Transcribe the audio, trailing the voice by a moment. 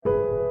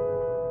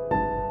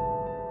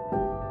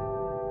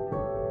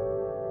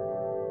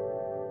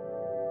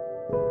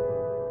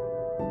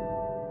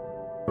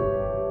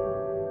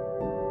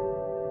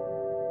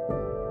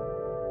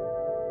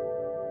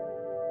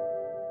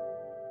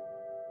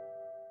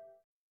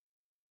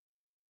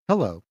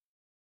Hello,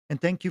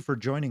 and thank you for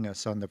joining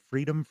us on the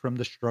Freedom from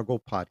the Struggle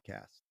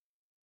podcast.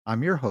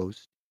 I'm your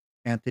host,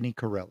 Anthony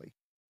Corelli.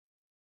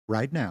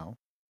 Right now,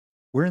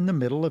 we're in the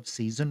middle of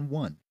season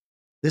one.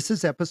 This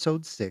is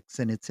episode 6,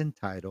 and it's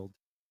entitled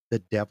The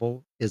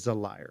Devil is a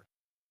Liar.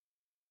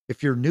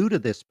 If you're new to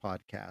this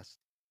podcast,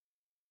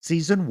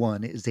 season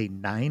one is a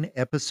 9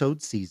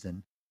 episode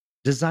season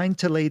designed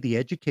to lay the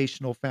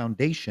educational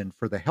foundation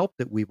for the help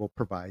that we will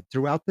provide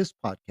throughout this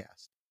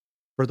podcast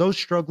for those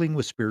struggling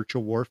with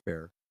spiritual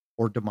warfare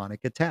or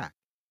demonic attack.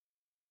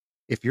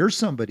 If you're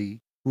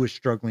somebody who is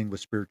struggling with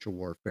spiritual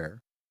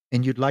warfare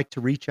and you'd like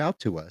to reach out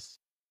to us,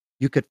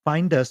 you could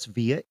find us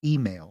via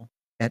email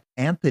at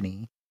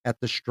Anthony at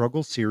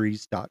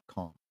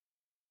thestruggleseries.com.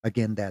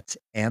 Again, that's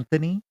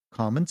Anthony,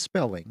 common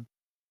spelling,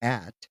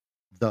 at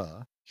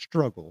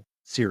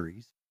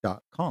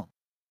thestruggleseries.com.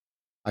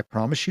 I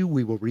promise you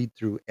we will read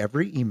through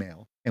every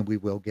email and we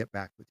will get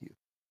back with you.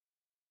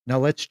 Now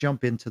let's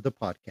jump into the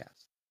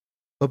podcast.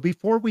 But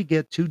before we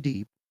get too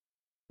deep,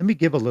 let me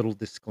give a little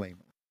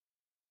disclaimer.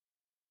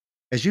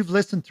 As you've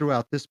listened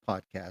throughout this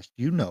podcast,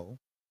 you know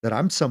that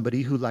I'm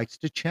somebody who likes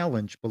to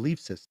challenge belief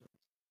systems.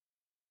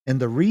 And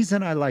the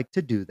reason I like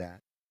to do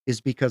that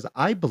is because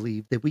I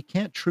believe that we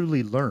can't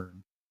truly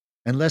learn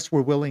unless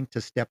we're willing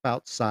to step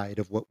outside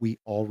of what we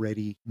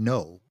already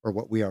know or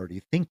what we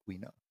already think we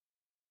know.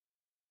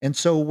 And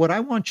so, what I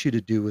want you to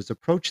do is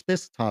approach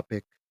this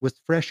topic with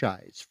fresh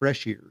eyes,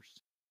 fresh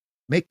ears.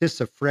 Make this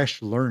a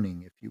fresh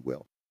learning, if you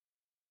will,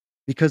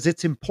 because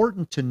it's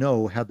important to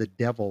know how the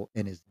devil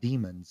and his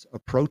demons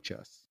approach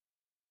us,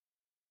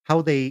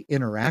 how they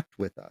interact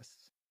with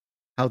us,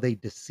 how they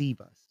deceive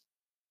us.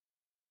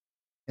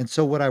 And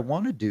so, what I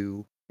want to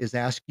do is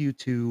ask you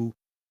to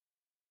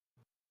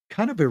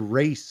kind of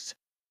erase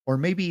or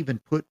maybe even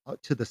put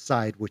to the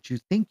side what you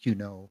think you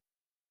know.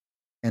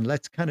 And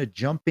let's kind of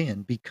jump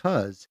in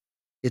because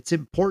it's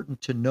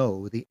important to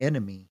know the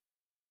enemy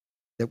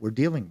that we're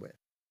dealing with.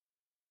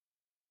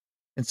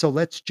 And so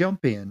let's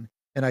jump in.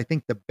 And I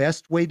think the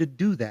best way to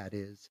do that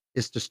is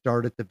to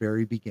start at the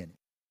very beginning.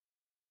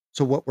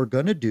 So what we're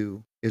going to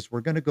do is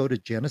we're going to go to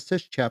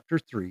Genesis chapter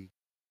 3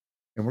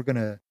 and we're going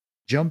to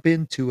jump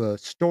into a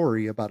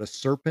story about a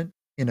serpent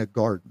in a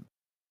garden.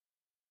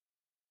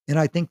 And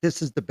I think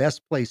this is the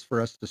best place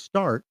for us to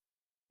start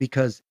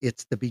because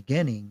it's the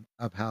beginning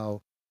of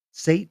how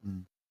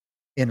Satan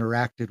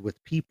interacted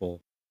with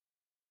people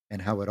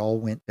and how it all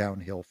went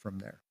downhill from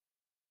there.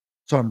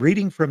 So I'm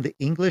reading from the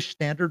English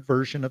Standard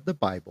Version of the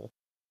Bible,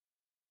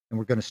 and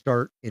we're going to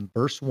start in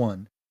verse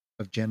 1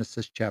 of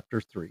Genesis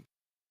chapter 3.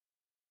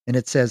 And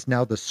it says,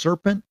 "Now the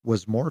serpent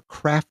was more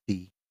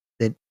crafty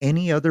than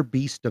any other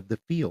beast of the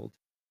field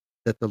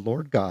that the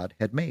Lord God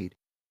had made.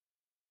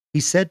 He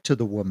said to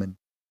the woman,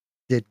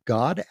 'Did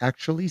God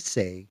actually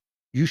say,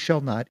 you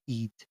shall not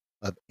eat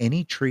of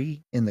any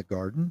tree in the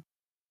garden?'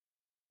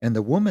 And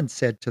the woman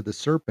said to the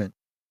serpent,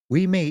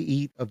 'We may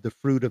eat of the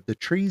fruit of the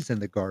trees in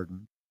the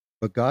garden,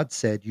 but God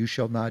said, you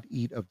shall not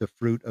eat of the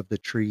fruit of the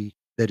tree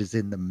that is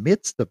in the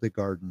midst of the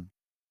garden,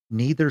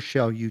 neither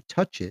shall you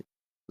touch it,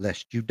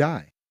 lest you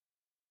die.'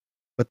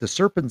 But the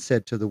serpent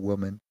said to the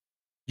woman,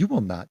 'You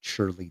will not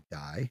surely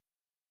die,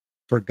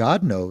 for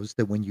God knows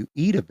that when you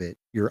eat of it,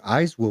 your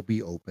eyes will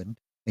be opened,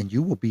 and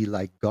you will be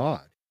like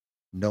God,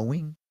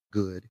 knowing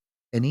good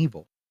and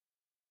evil.'"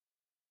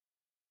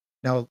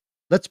 Now,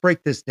 let's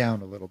break this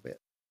down a little bit.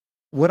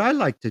 What I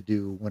like to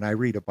do when I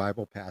read a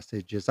Bible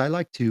passage is I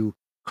like to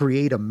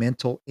create a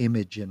mental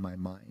image in my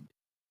mind.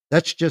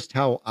 That's just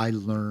how I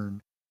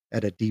learn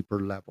at a deeper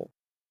level.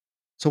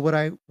 So, what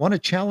I want to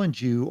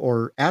challenge you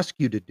or ask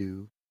you to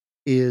do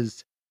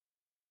is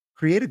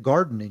create a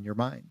garden in your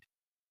mind,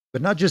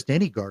 but not just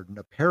any garden,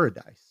 a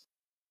paradise,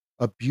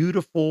 a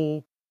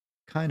beautiful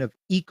kind of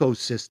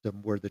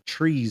ecosystem where the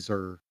trees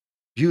are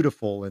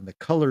beautiful and the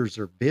colors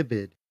are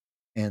vivid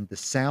and the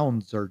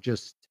sounds are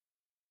just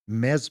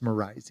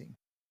mesmerizing.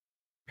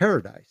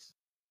 Paradise.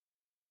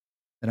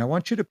 And I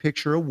want you to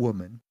picture a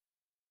woman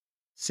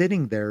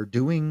sitting there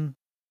doing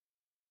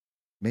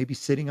maybe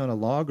sitting on a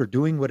log or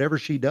doing whatever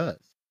she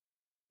does,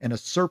 and a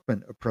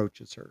serpent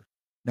approaches her.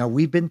 Now,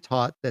 we've been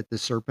taught that the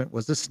serpent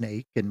was a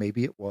snake, and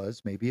maybe it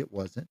was, maybe it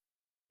wasn't.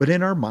 But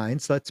in our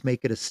minds, let's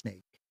make it a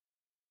snake.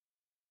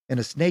 And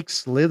a snake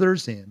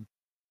slithers in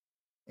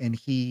and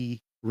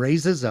he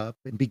raises up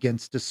and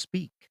begins to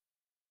speak.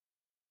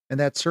 And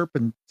that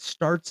serpent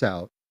starts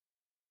out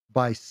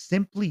by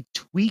simply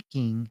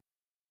tweaking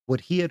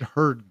what he had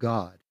heard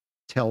God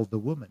tell the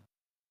woman,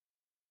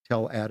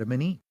 tell Adam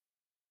and Eve.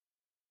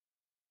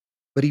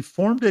 But he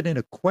formed it in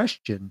a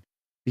question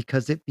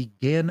because it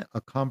began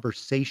a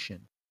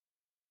conversation.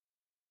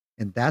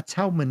 And that's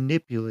how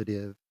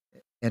manipulative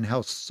and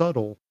how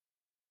subtle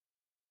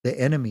the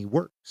enemy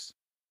works.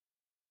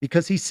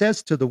 Because he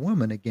says to the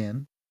woman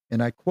again,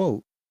 and I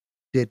quote,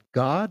 "Did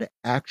God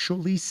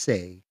actually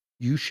say,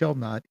 you shall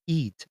not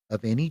eat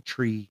of any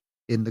tree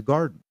in the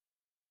garden?"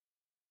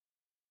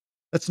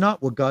 That's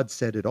not what God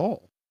said at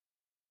all.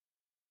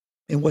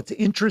 And what's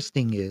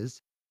interesting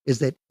is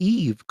that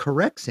Eve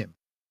corrects him.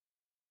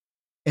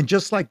 And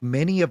just like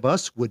many of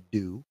us would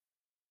do,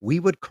 we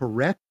would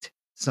correct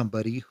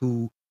somebody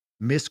who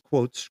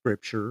misquotes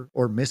scripture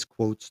or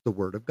misquotes the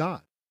word of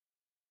God.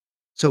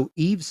 So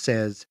Eve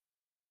says,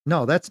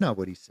 no, that's not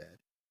what he said.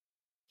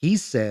 He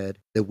said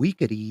that we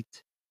could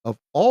eat of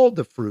all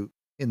the fruit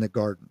in the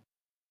garden.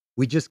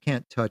 We just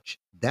can't touch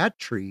that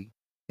tree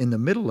in the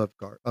middle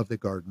of the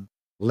garden,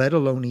 let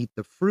alone eat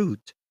the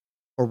fruit,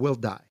 or we'll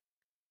die.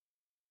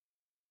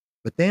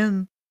 But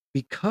then,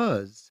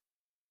 because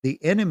the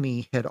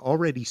enemy had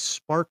already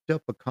sparked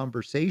up a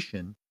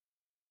conversation,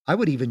 I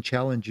would even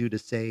challenge you to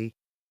say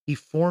he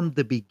formed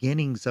the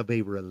beginnings of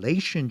a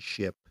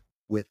relationship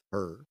with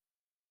her.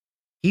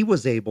 He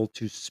was able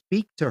to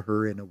speak to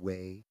her in a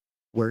way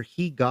where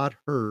he got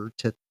her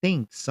to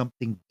think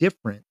something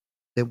different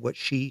than what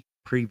she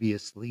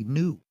previously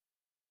knew.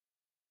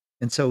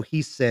 And so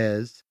he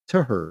says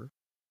to her,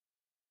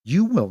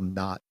 "You will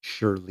not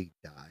surely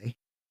die."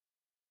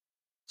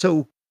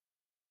 So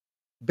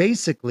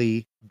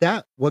basically,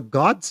 that what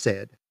God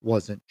said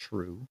wasn't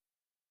true.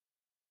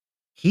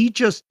 He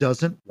just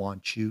doesn't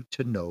want you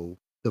to know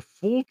the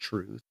full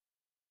truth,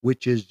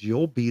 which is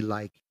you'll be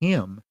like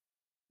him,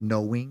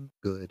 knowing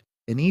good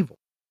and evil.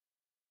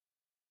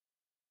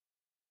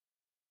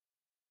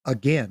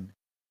 Again,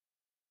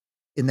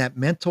 in that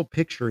mental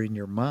picture in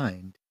your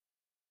mind,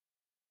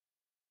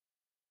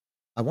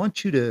 I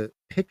want you to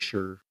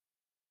picture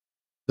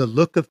the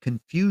look of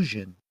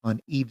confusion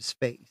on Eve's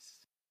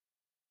face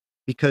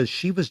because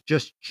she was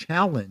just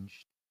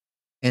challenged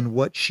and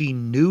what she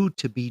knew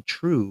to be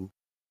true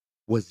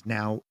was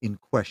now in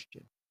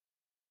question.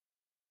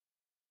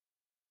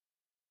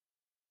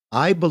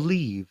 I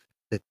believe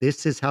that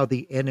this is how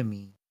the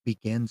enemy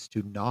begins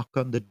to knock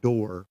on the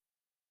door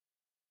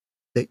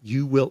that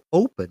you will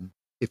open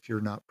if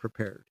you're not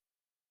prepared.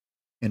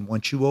 And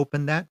once you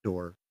open that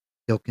door,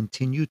 he'll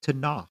continue to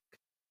knock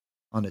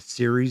on a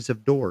series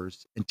of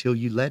doors until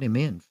you let him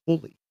in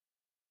fully.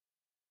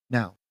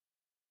 Now,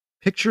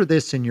 picture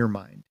this in your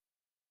mind.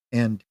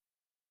 And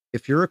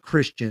if you're a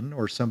Christian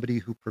or somebody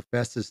who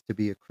professes to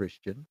be a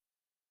Christian,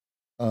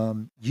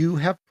 you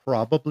have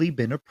probably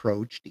been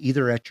approached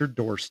either at your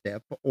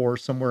doorstep or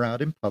somewhere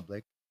out in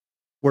public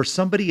where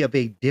somebody of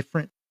a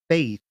different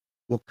faith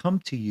will come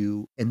to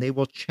you and they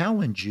will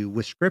challenge you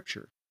with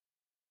scripture.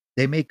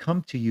 They may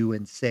come to you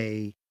and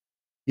say,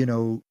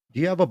 do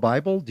you have a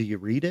Bible? Do you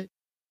read it?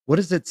 What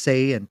does it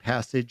say in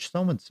passage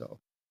so and so?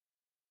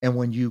 And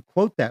when you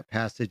quote that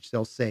passage,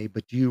 they'll say,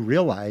 but do you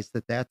realize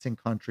that that's in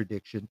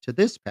contradiction to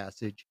this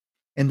passage?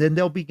 And then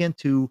they'll begin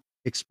to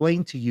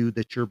explain to you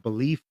that your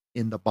belief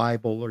in the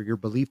Bible or your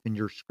belief in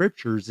your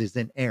scriptures is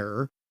in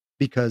error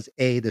because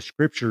A, the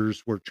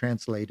scriptures were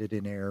translated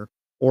in error,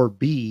 or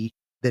B,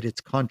 that it's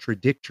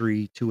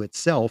contradictory to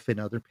itself in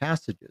other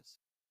passages.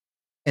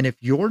 And if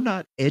you're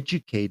not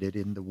educated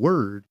in the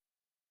word,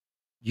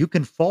 you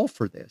can fall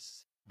for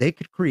this. They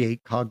could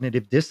create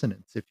cognitive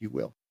dissonance, if you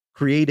will,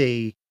 create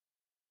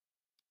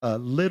a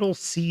little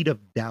seed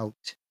of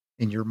doubt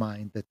in your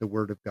mind that the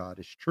word of God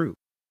is true.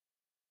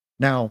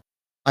 Now,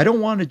 I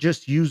don't want to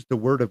just use the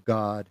word of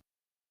God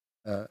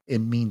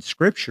and mean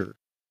scripture.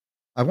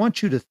 I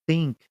want you to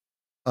think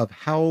of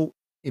how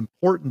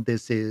important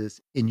this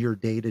is in your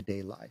day to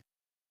day life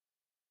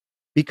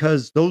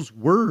because those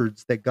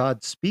words that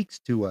God speaks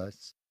to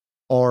us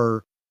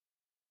are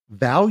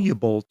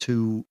valuable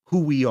to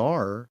who we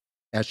are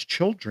as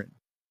children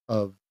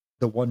of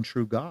the one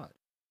true God.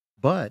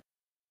 But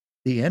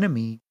the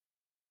enemy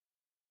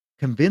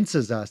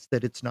convinces us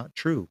that it's not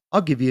true.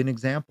 I'll give you an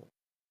example.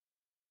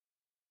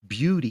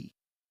 Beauty.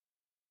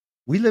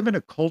 We live in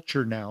a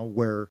culture now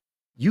where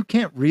you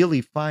can't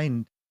really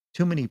find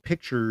too many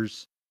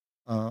pictures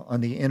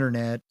on the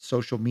internet,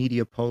 social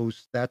media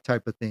posts, that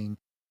type of thing,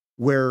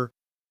 where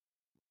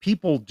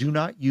people do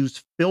not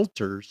use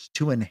filters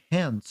to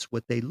enhance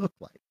what they look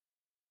like.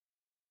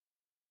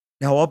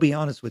 Now, I'll be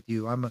honest with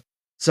you,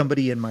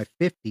 somebody in my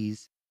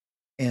 50s,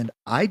 and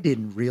I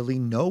didn't really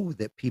know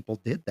that people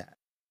did that.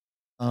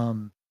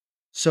 Um,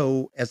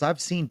 so as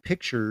I've seen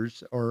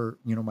pictures or,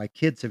 my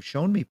kids have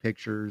shown me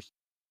pictures,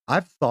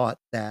 I've thought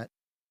that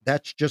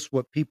that's just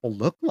what people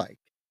look like.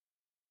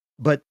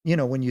 But,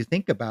 when you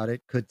think about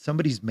it, could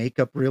somebody's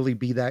makeup really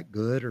be that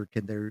good or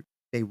can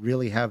they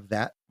really have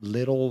that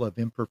little of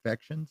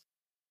imperfections?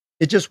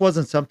 It just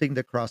wasn't something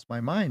that crossed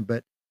my mind,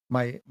 but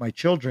my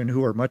children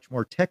who are much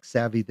more tech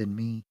savvy than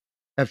me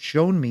have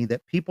shown me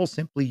that people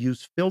simply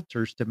use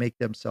filters to make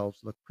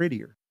themselves look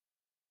prettier,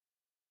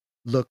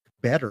 look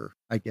better,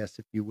 I guess,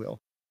 if you will.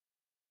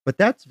 But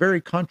that's very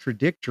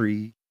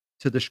contradictory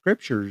to the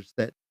scriptures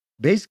that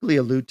basically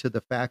allude to the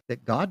fact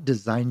that God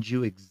designed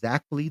you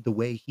exactly the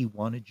way he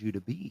wanted you to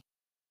be,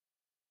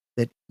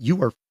 that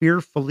you are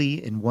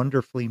fearfully and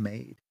wonderfully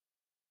made,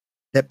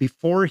 that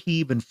before he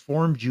even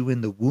formed you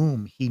in the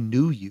womb, he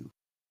knew you.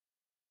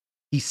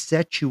 He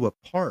set you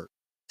apart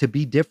to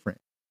be different,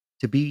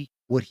 to be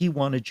what he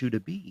wanted you to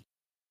be.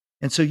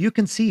 And so you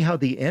can see how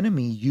the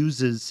enemy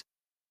uses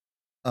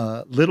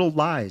little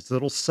lies,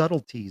 little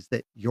subtleties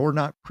that you're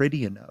not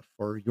pretty enough,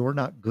 or you're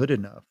not good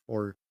enough,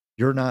 or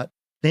you're not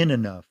thin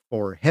enough,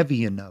 or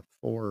heavy enough,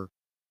 or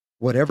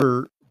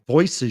whatever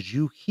voices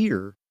you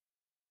hear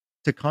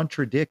to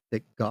contradict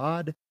that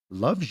God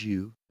loves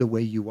you the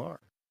way you are,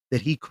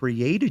 that He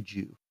created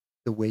you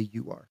the way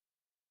you are.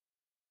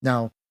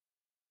 Now,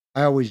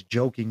 I always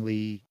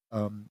jokingly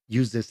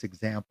use this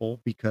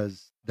example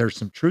because there's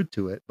some truth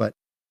to it, but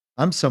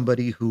I'm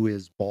somebody who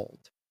is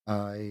bald.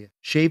 I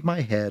shave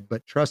my head,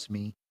 but trust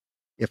me,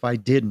 if I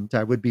didn't,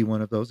 I would be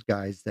one of those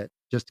guys that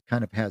just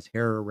kind of has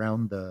hair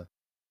around the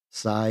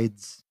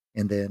sides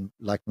and then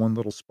like one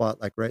little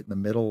spot, like right in the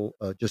middle,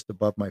 just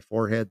above my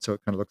forehead. So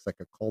it kind of looks like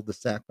a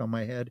cul-de-sac on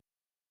my head.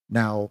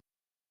 Now,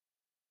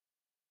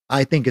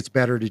 I think it's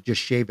better to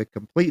just shave it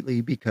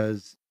completely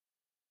because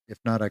if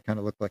not, I kind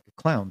of look like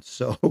a clown.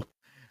 So,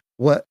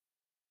 what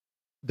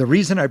the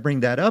reason I bring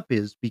that up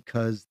is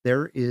because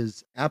there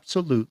is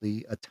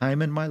absolutely a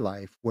time in my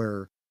life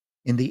where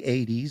in the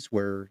 80s,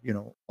 where,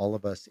 all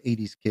of us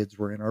 80s kids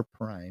were in our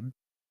prime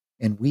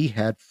and we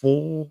had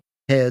full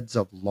heads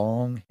of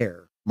long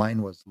hair.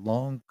 Mine was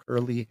long,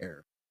 curly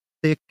hair,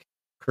 thick,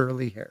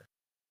 curly hair.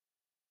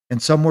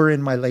 And somewhere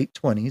in my late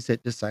 20s,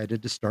 it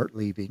decided to start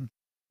leaving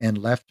and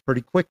left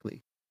pretty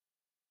quickly.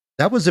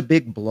 That was a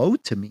big blow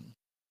to me.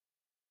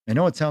 I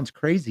know it sounds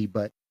crazy,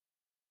 but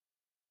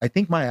I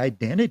think my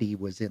identity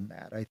was in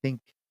that. I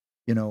think,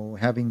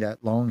 having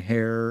that long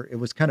hair, it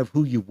was kind of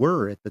who you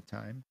were at the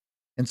time.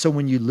 And so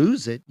when you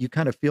lose it, you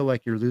kind of feel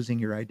like you're losing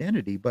your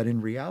identity, but in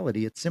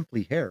reality, it's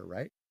simply hair,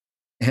 right?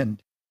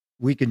 And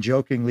we can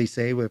jokingly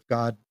say, well, if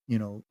God,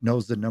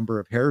 knows the number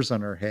of hairs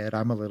on our head,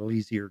 I'm a little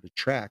easier to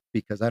track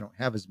because I don't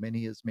have as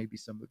many as maybe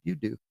some of you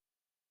do.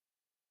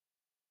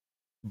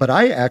 But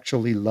I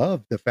actually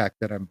love the fact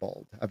that I'm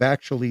bald. I've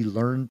actually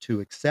learned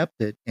to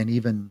accept it and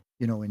even,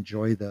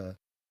 enjoy the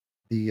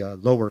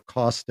lower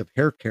cost of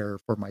hair care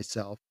for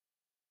myself.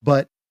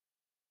 But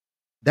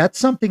that's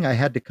something I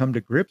had to come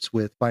to grips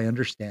with by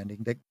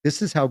understanding that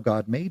this is how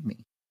God made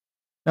me.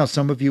 Now,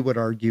 some of you would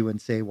argue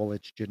and say, well,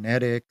 it's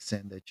genetics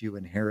and that you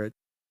inherit,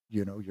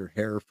 your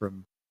hair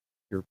from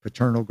your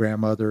paternal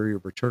grandmother, your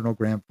paternal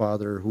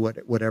grandfather,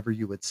 whatever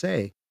you would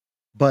say.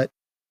 But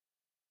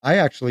I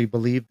actually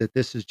believe that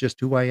this is just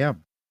who I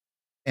am.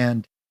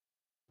 And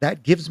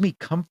that gives me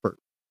comfort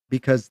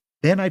because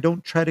then I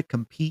don't try to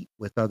compete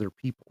with other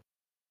people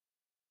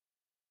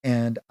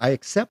and I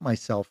accept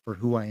myself for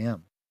who I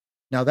am.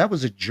 Now, that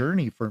was a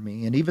journey for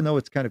me. And even though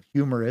it's kind of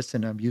humorous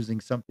and I'm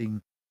using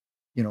something,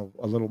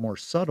 a little more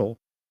subtle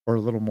or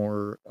a little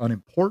more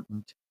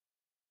unimportant,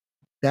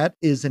 that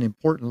is an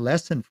important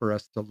lesson for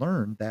us to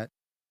learn that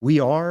we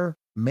are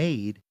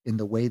made in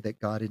the way that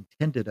God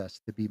intended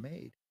us to be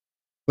made.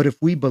 But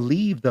if we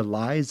believe the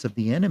lies of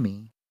the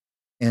enemy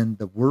and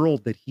the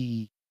world that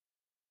he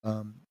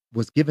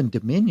was given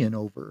dominion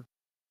over,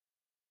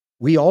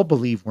 we all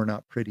believe we're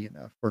not pretty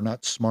enough, we're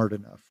not smart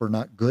enough, we're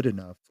not good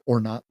enough,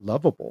 or not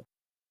lovable.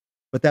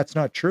 But that's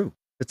not true.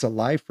 It's a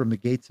lie from the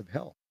gates of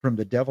hell, from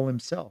the devil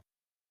himself.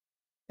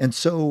 And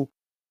so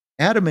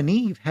Adam and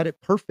Eve had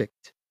it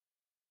perfect,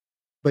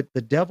 but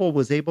the devil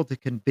was able to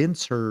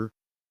convince her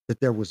that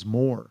there was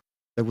more.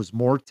 There was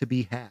more to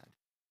be had.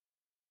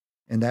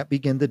 And that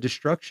began the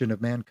destruction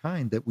of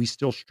mankind that we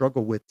still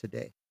struggle with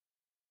today.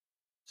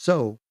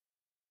 So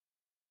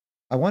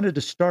I wanted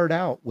to start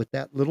out with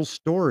that little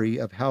story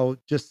of how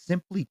just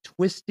simply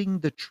twisting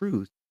the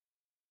truth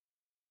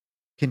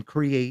can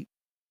create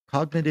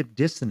cognitive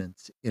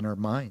dissonance in our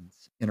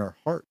minds, in our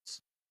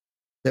hearts,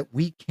 that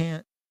we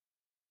can't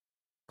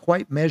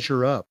quite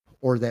measure up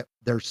or that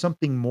there's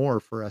something more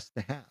for us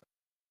to have.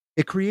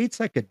 It creates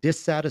like a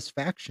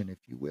dissatisfaction, if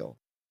you will.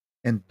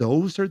 And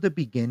those are the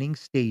beginning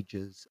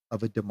stages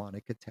of a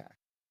demonic attack.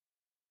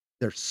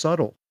 They're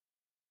subtle,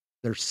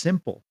 they're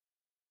simple,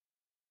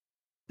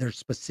 they're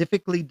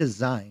specifically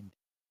designed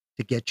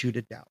to get you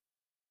to doubt.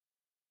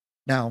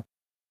 Now,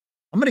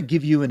 I'm going to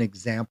give you an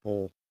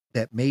example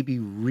that maybe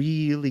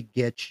really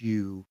gets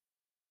you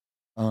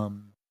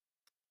um,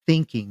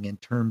 thinking in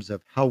terms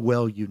of how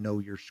well you know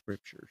your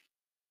scriptures.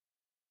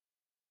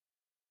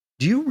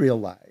 Do you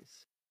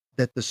realize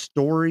that the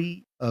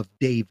story of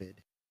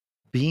David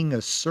being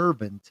a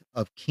servant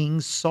of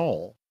King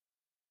Saul,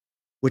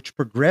 which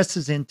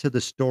progresses into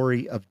the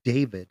story of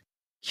David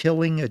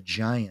killing a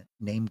giant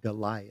named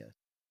Goliath,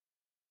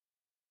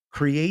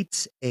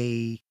 creates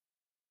a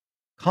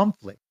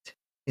conflict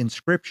in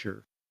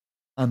scripture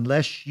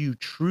unless you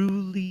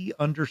truly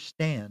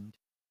understand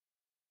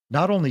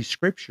not only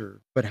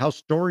scripture, but how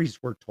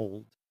stories were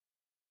told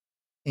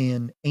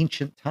in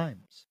ancient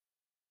times.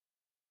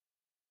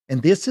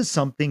 And this is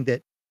something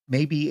that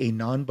maybe a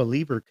non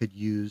believer could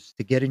use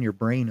to get in your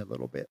brain a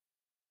little bit.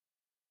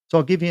 So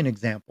I'll give you an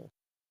example.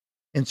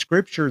 In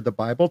scripture, the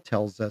Bible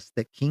tells us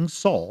that King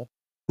Saul,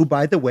 who,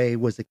 by the way,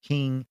 was a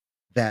king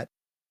that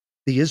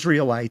the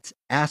Israelites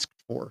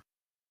asked for,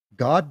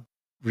 God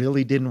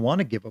really didn't want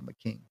to give them a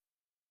king.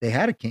 They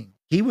had a king,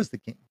 he was the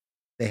king.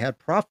 They had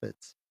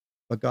prophets,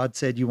 but God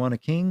said, you want a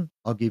king?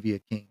 I'll give you a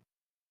king.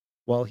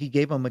 Well, he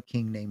gave them a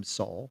king named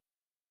Saul.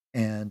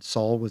 And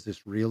Saul was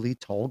this really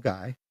tall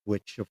guy,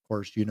 which, of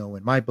course,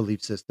 in my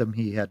belief system,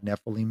 he had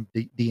Nephilim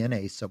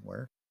DNA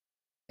somewhere.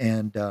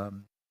 And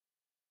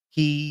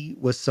he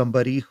was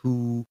somebody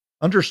who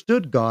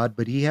understood God,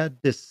 but he had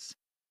this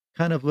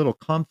kind of little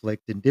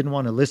conflict and didn't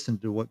want to listen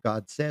to what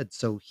God said.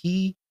 So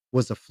he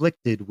was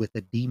afflicted with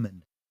a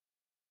demon,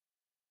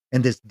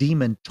 and this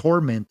demon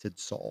tormented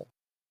Saul.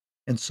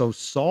 And so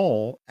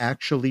Saul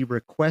actually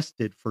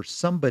requested for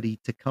somebody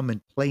to come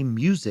and play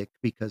music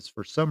because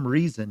for some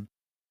reason,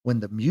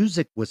 when the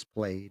music was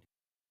played,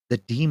 the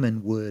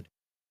demon would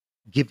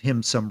give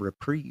him some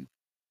reprieve.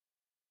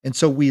 And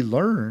so we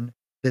learn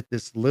that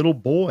this little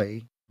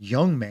boy,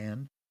 young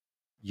man,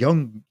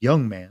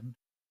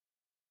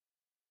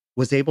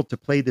 was able to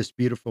play this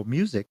beautiful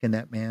music. And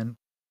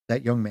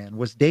that young man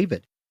was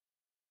David.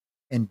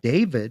 And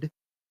David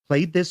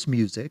played this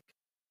music,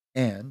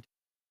 and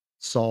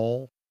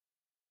Saul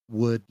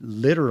would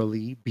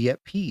literally be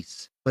at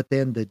peace. But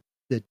then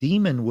the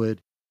demon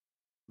would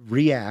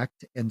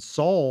react, and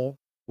Saul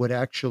would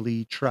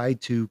actually try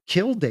to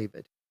kill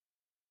David.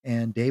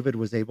 And David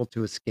was able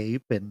to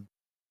escape. And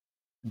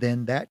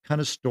then that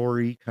kind of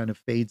story kind of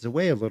fades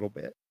away a little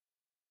bit.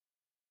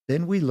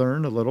 Then we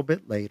learn a little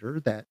bit later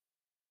that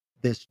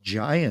this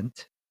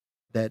giant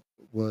that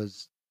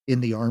was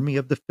in the army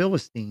of the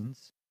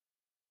Philistines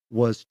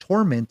was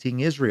tormenting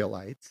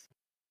Israelites,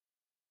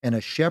 and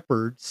a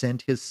shepherd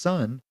sent his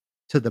son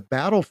to the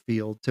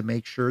battlefield to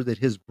make sure that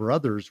his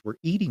brothers were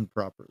eating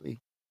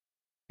properly.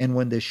 And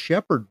when this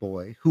shepherd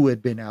boy, who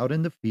had been out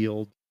in the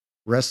field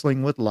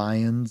wrestling with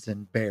lions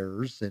and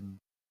bears and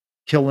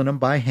killing them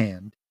by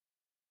hand,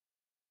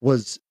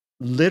 was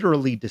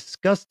literally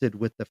disgusted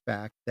with the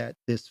fact that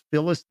this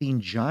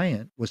Philistine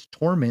giant was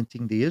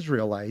tormenting the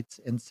Israelites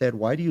and said,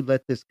 "Why do you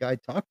let this guy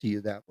talk to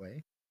you that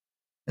way?"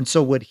 And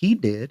so what he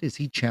did is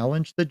he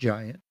challenged the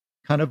giant,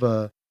 kind of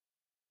a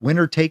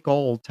winner take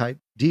all type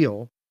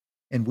deal.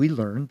 And we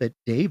learned that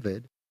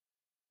David,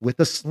 with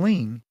a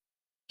sling,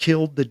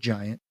 killed the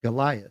giant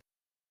Goliath.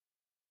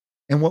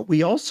 And what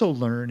we also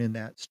learn in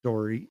that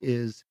story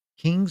is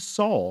King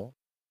Saul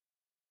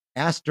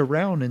asked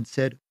around and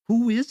said,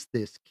 "Who is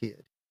this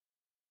kid?"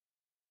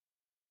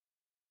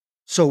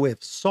 So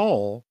if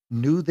Saul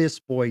knew this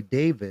boy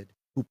David,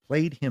 who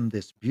played him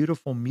this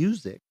beautiful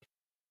music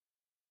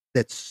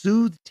that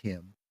soothed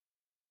him,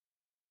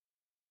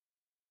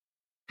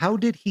 how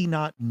did he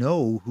not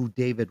know who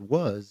David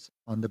was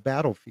on the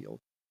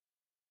battlefield?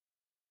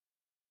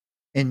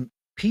 And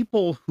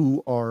people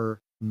who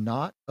are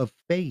not of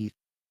faith,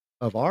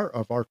 of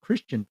our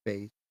Christian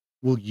faith,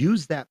 will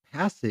use that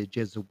passage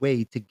as a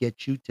way to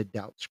get you to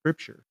doubt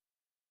scripture.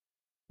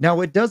 Now,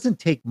 it doesn't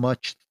take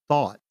much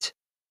thought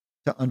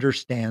to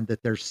understand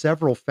that there's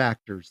several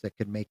factors that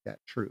can make that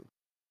true.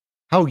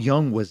 How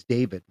young was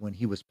David when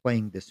he was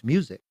playing this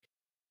music?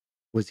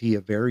 Was he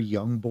a very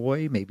young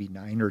boy, maybe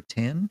 9 or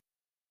 10?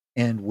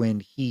 And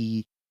when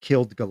he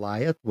killed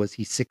Goliath, was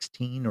he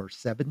 16 or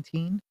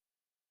 17?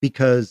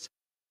 Because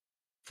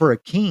for a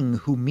king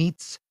who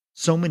meets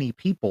so many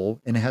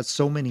people and has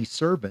so many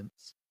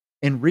servants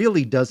and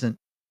really doesn't,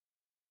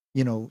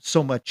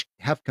 so much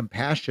have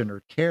compassion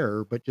or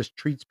care, but just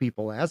treats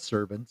people as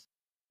servants,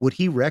 would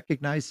he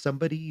recognize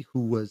somebody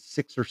who was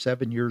 6 or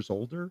 7 years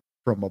older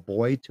from a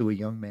boy to a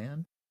young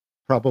man?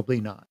 Probably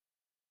not.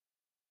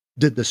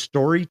 Did the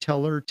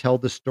storyteller tell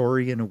the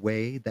story in a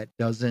way that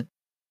doesn't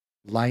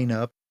line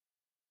up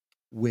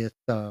with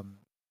a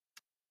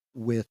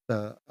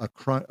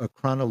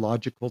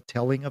chronological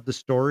telling of the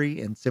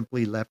story and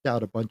simply left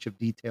out a bunch of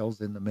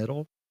details in the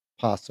middle?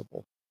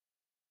 Possible.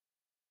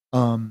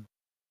 Um,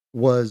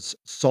 was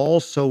Saul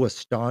so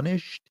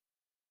astonished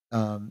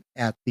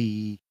at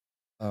the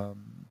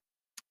um,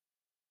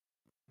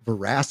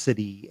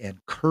 veracity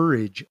and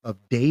courage of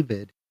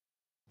David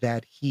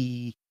that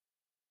he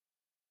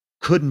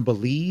couldn't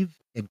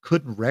believe and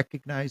couldn't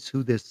recognize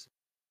who this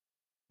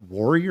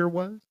warrior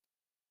was?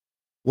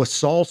 Was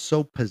Saul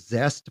so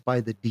possessed by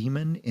the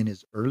demon in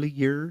his early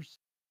years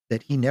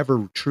that he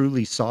never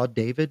truly saw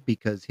David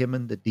because him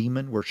and the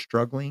demon were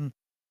struggling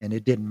and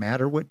it didn't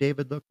matter what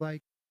David looked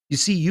like? You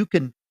see, you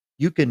can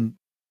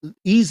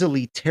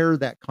easily tear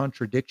that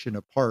contradiction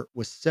apart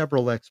with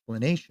several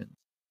explanations.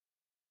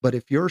 But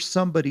if you're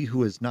somebody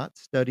who has not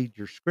studied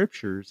your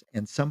scriptures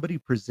and somebody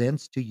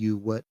presents to you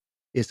what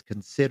is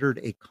considered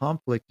a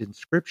conflict in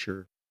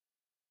scripture,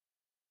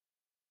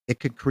 it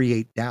could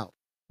create doubt.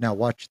 Now,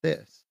 watch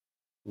this.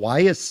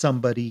 Why is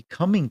somebody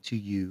coming to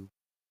you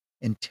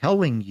and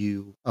telling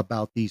you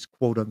about these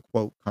quote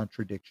unquote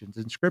contradictions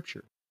in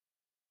scripture?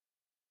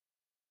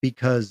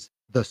 Because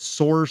the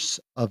source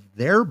of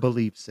their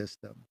belief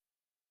system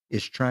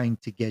is trying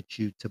to get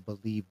you to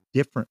believe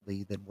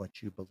differently than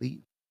what you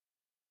believe.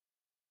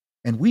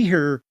 And we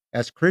hear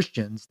as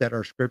Christians that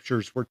our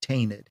scriptures were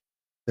tainted,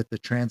 that the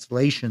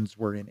translations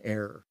were in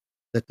error,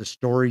 that the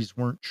stories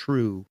weren't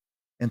true,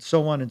 and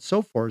so on and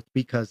so forth,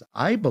 because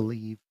I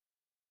believe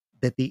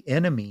that the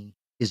enemy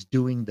is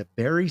doing the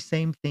very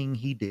same thing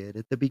he did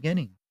at the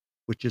beginning,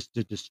 which is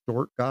to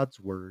distort God's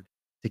word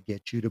to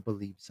get you to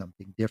believe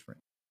something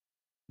different.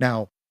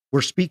 Now,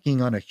 we're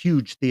speaking on a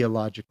huge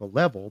theological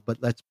level,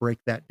 but let's break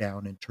that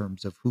down in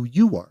terms of who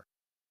you are.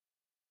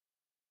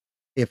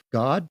 If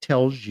God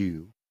tells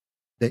you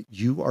that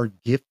you are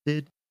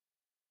gifted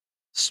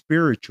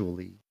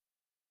spiritually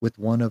with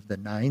one of the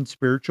 9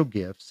 spiritual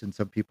gifts, and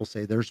some people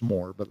say there's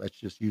more, but let's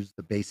just use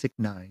the basic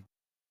 9.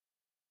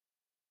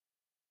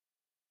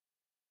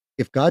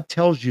 If God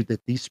tells you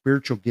that these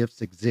spiritual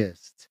gifts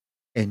exist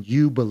and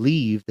you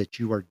believe that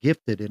you are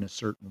gifted in a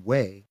certain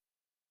way,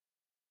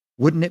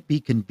 wouldn't it be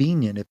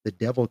convenient if the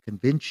devil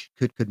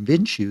could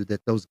convince you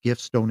that those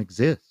gifts don't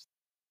exist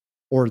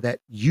or that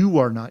you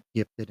are not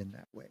gifted in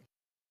that way?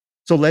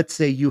 So let's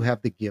say you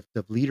have the gift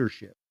of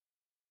leadership.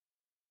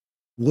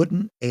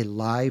 Wouldn't a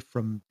lie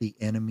from the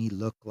enemy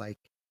look like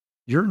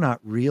you're not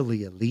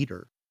really a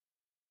leader?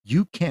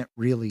 You can't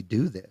really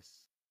do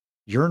this.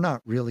 You're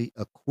not really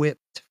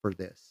equipped for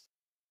this.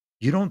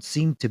 You don't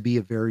seem to be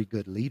a very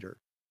good leader.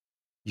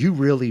 You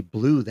really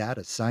blew that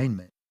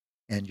assignment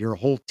and your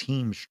whole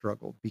team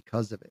struggled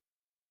because of it.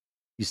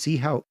 You see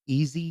how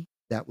easy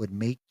that would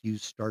make you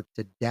start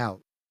to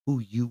doubt who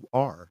you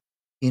are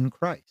in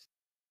Christ.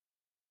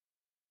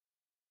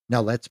 Now,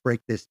 let's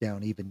break this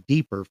down even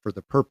deeper for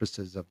the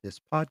purposes of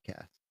this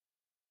podcast.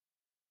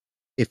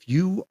 If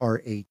you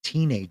are a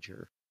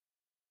teenager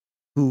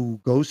who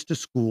goes to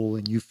school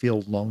and you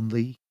feel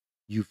lonely,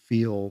 you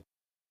feel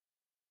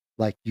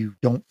like you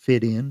don't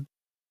fit in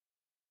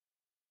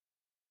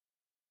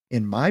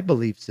my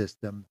belief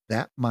system,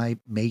 that might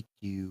make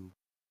you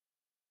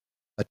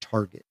a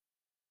target.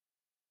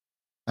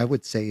 I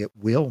would say it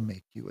will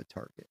make you a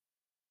target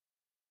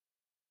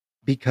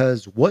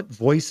because what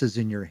voices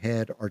in your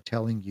head are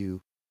telling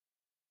you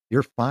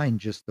you're fine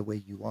just the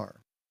way you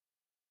are?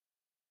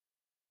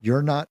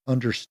 You're not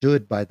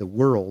understood by the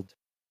world,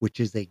 which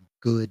is a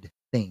good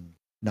thing,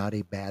 not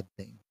a bad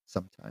thing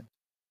sometimes,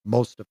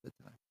 most of the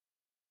time.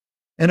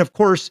 And of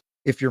course,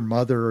 if your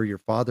mother or your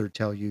father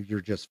tell you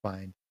you're just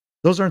fine,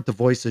 those aren't the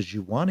voices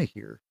you want to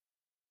hear.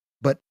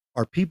 But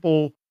are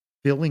people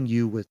filling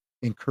you with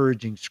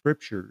encouraging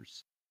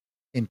scriptures,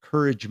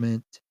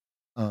 encouragement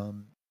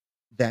um,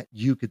 that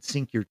you could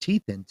sink your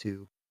teeth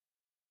into?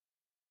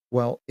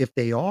 Well, if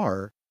they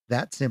are,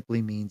 that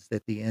simply means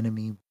that the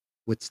enemy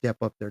would step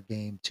up their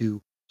game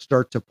to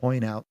start to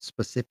point out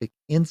specific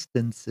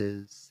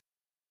instances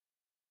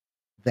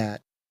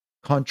that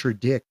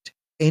contradict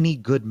any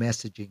good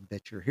messaging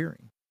that you're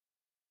hearing.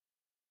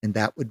 And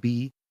that would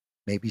be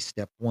maybe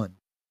step one.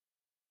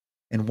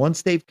 And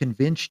once they've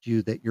convinced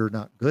you that you're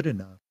not good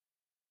enough,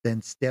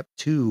 then step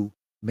two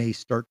may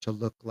start to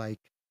look like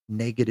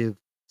negative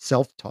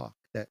self talk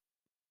that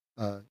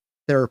uh,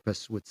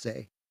 therapists would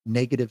say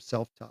negative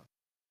self talk.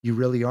 You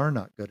really are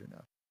not good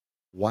enough.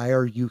 Why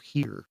are you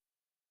here?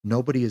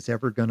 Nobody is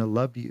ever going to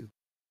love you.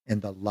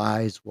 And the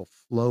lies will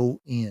flow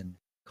in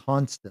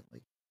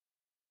constantly.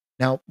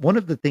 Now, one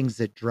of the things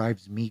that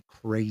drives me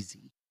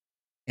crazy,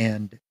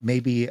 and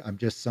maybe I'm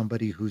just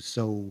somebody who's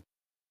so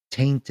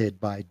tainted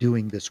by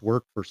doing this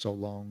work for so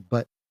long,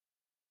 but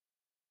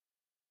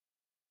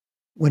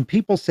when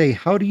people say,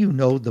 how do you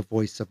know the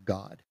voice of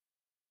God?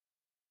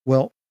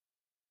 Well,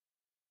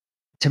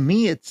 to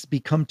me, it's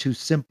become too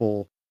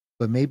simple,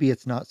 but maybe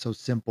it's not so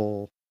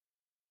simple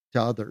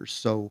to others.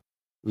 So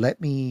let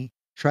me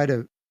try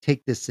to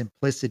take this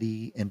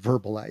simplicity and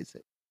verbalize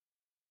it.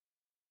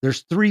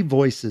 There's three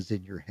voices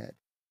in your head.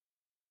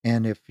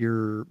 And if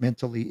you're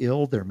mentally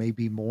ill, there may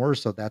be more.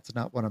 So that's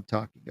not what I'm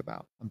talking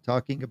about. I'm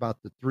talking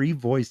about the three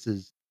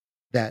voices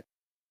that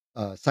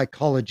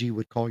psychology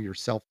would call your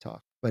self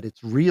talk, but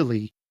it's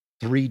really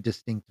three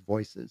distinct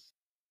voices.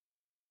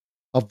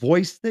 A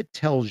voice that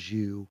tells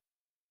you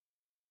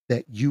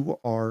that you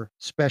are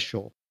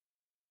special,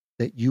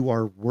 that you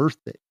are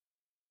worth it,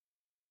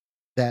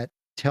 that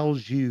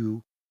tells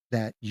you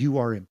that you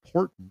are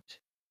important.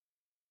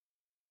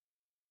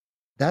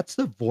 That's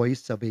the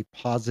voice of a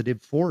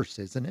positive force,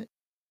 isn't it?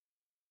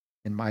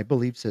 In my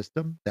belief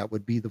system, that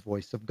would be the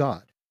voice of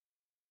God.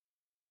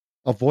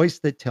 A voice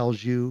that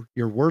tells you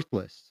you're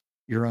worthless,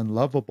 you're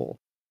unlovable,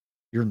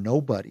 you're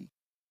nobody.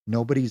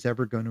 Nobody's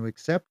ever going to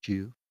accept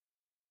you.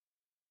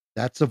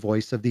 That's a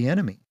voice of the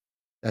enemy.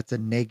 That's a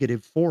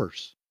negative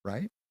force,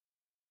 right?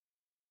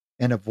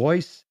 And a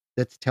voice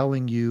that's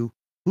telling you,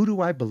 who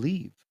do I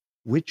believe?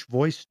 Which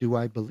voice do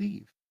I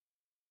believe?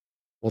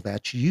 Well,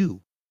 that's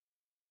you.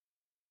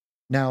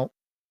 Now,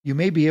 you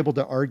may be able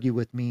to argue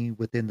with me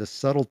within the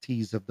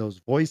subtleties of those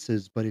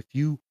voices, but if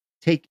you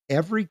take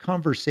every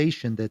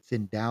conversation that's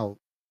in doubt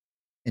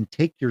and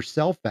take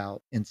yourself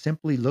out and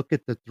simply look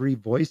at the three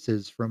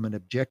voices from an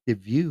objective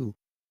view,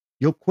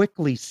 you'll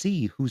quickly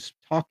see who's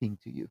talking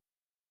to you.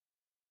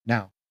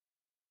 Now,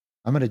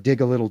 I'm going to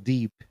dig a little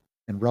deep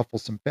and ruffle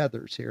some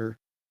feathers here,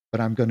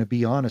 but I'm going to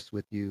be honest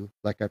with you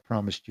like I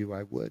promised you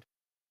I would.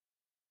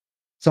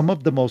 Some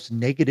of the most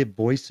negative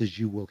voices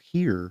you will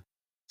hear,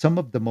 some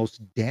of the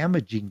most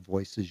damaging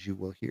voices you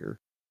will hear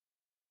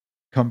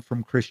come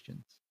from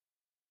Christians,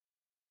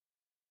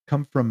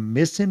 come from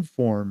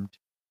misinformed,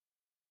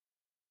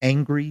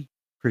 angry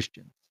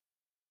Christians.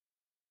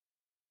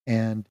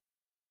 And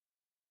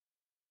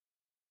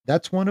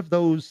that's one of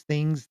those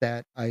things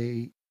that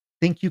I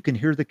think you can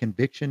hear the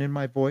conviction in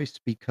my voice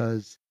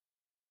because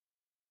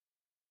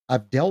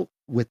I've dealt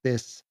with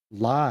this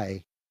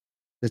lie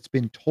that's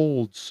been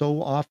told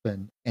so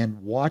often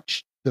and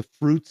watched the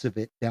fruits of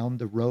it down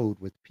the road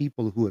with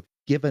people who have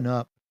given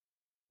up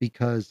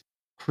because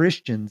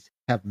Christians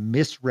have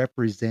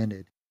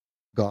misrepresented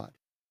God.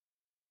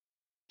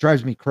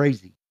 Drives me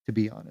crazy, to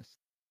be honest,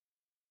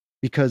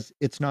 because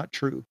it's not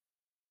true.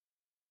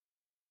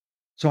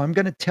 So I'm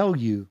going to tell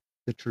you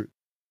the truth.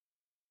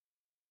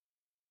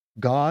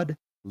 God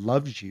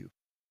loves you.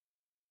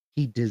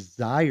 He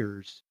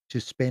desires to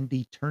spend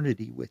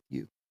eternity with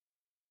you.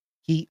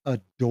 He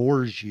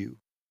adores you.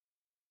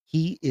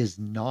 He is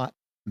not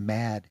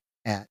mad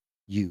at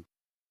you.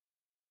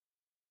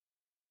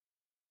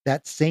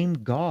 That same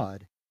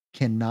God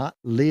cannot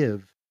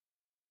live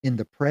in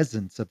the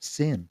presence of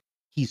sin.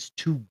 He's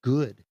too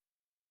good.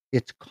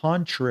 It's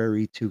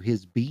contrary to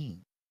his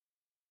being.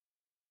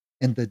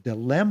 And the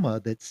dilemma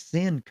that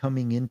sin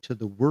coming into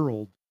the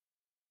world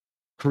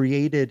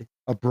created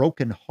a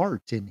broken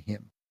heart in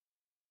him.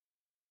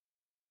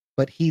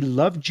 But he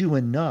loved you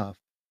enough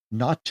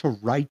not to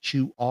write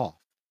you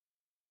off,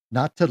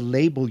 not to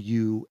label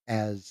you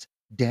as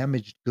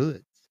damaged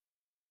goods.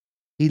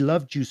 He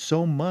loved you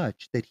so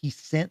much that he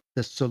sent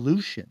the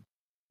solution,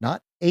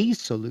 not a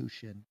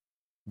solution,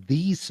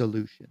 the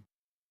solution.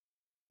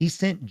 He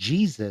sent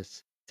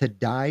Jesus to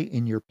die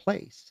in your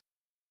place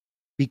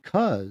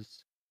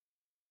because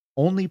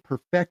only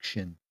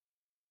perfection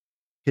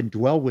can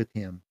dwell with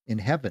him in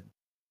heaven.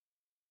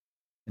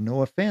 And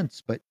no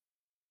offense, but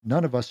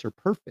none of us are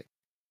perfect.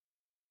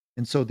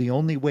 And so the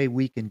only way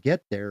we can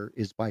get there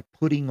is by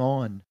putting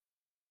on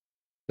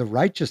the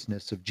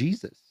righteousness of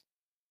Jesus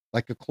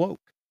like a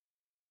cloak,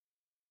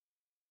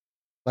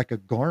 like a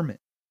garment.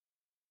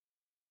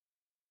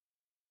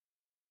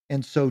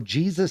 And so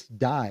Jesus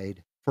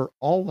died for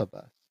all of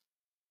us.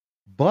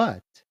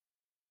 But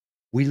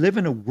we live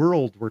in a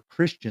world where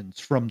Christians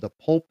from the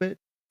pulpit,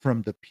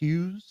 from the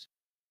pews,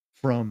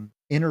 from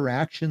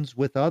interactions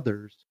with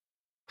others,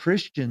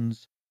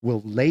 Christians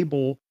will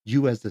label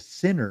you as a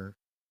sinner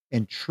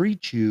and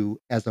treat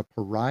you as a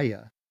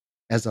pariah,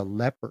 as a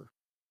leper.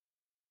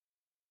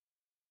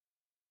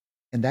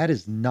 And that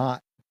is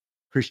not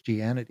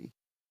Christianity.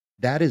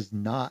 That is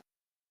not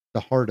the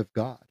heart of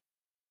God.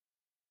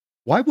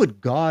 Why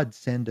would God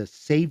send a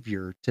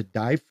savior to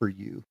die for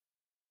you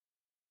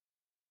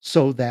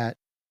so that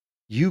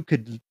you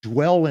could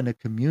dwell in a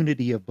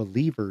community of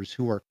believers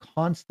who are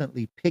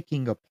constantly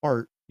picking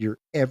apart your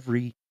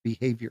every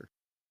behavior?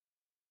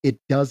 It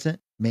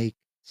doesn't make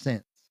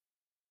sense.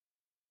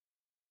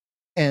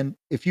 And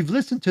if you've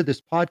listened to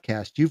this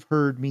podcast, you've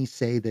heard me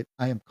say that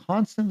I am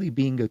constantly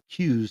being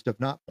accused of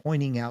not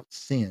pointing out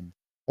sin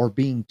or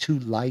being too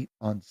light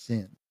on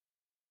sin.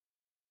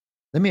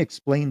 Let me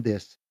explain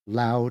this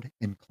loud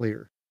and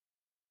clear.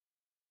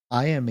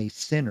 I am a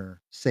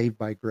sinner saved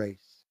by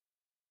grace,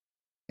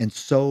 and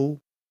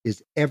so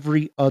is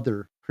every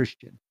other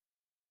Christian.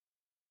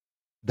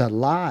 The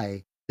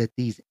lie that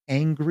these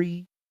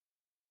angry,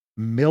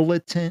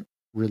 militant,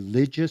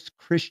 religious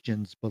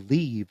Christians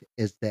believe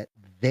is that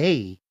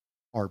they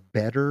are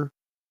better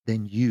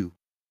than you.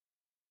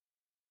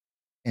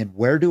 And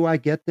where do I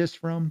get this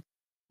from?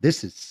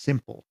 This is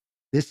simple.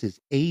 This is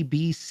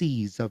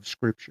ABCs of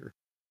Scripture.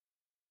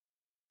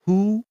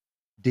 Who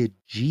did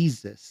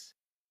Jesus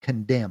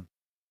condemn?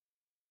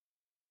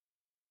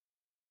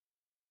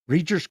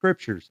 Read your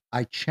scriptures.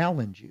 I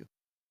challenge you.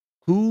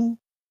 Who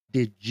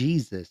did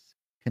Jesus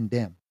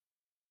condemn?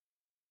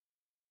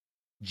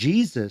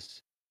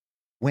 Jesus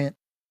went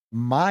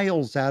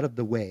miles out of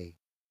the way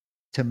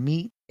to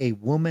meet a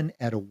woman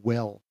at a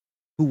well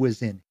who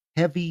was in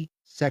heavy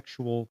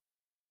sexual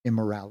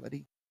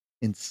immorality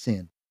and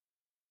sin.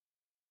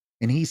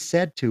 And he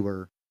said to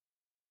her,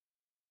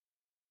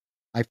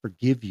 I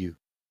forgive you.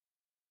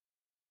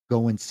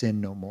 Go and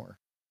sin no more.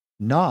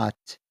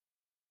 Not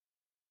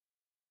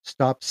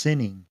stop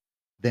sinning,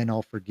 then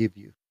I'll forgive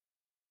you.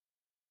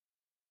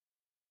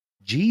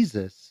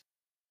 Jesus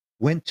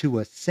went to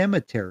a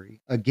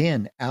cemetery,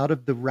 again, out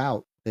of the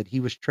route that he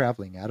was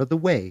traveling, out of the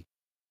way,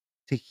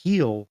 to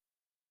heal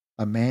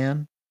a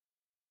man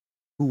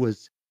who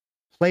was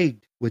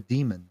plagued with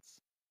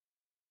demons.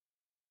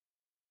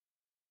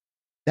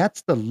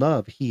 That's the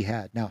love he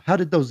had. Now, how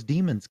did those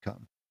demons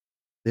come?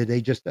 Did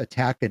they just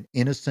attack an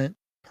innocent,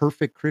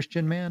 perfect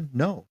Christian man?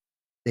 No.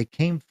 They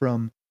came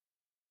from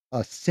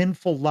a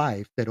sinful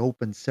life that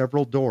opened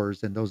several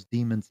doors and those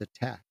demons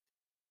attacked.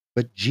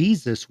 But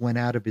Jesus went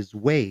out of his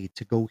way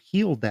to go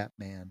heal that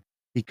man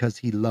because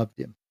he loved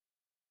him.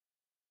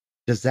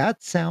 Does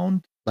that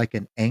sound like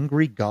an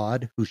angry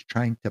God who's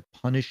trying to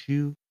punish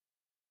you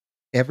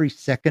every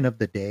second of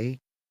the day,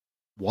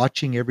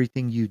 watching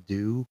everything you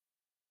do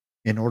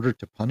in order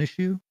to punish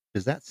you?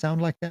 Does that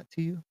sound like that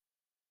to you?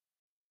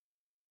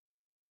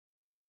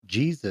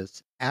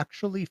 Jesus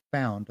actually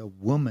found a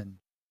woman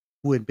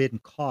who had been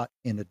caught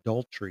in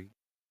adultery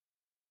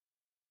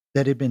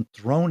that had been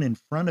thrown in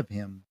front of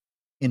him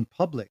in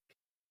public.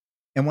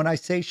 And when I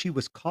say she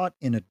was caught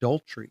in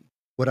adultery,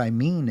 what I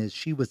mean is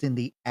she was in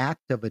the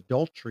act of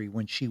adultery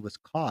when she was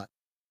caught.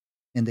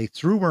 And they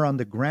threw her on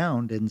the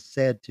ground and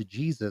said to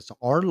Jesus,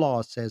 "Our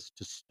law says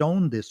to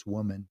stone this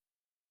woman.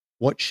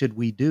 What should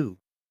we do?"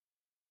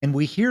 And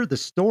we hear the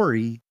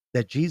story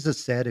that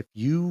Jesus said, "If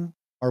you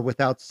are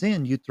without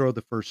sin, you throw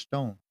the first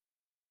stone."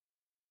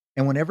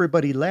 And when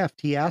everybody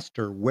left, he asked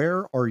her,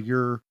 "Where are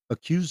your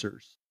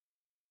accusers?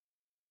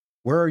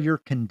 Where are your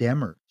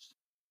condemners?"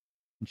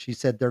 And she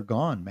said, "They're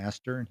gone,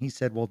 Master." And he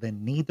said, "Well,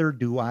 then neither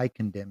do I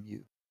condemn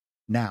you.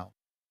 Now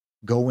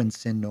go and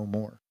sin no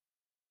more."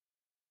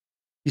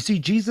 You see,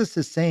 Jesus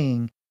is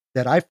saying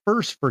that I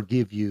first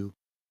forgive you.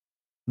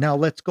 Now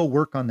let's go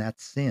work on that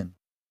sin.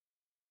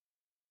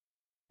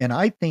 And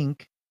I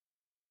think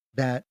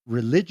that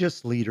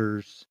religious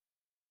leaders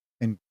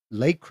and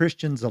lay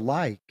Christians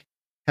alike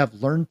have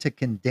learned to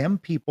condemn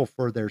people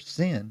for their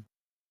sin,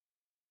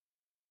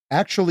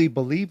 actually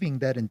believing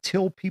that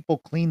until people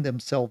clean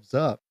themselves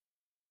up,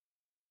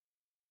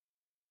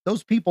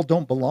 those people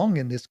don't belong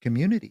in this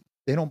community.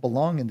 They don't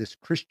belong in this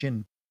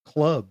Christian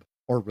club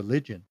or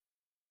religion.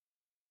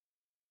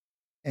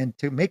 And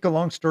to make a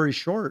long story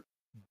short,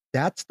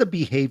 that's the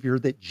behavior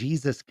that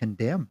Jesus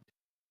condemned.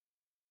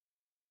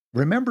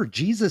 Remember,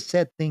 Jesus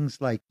said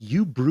things like,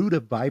 "You brood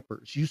of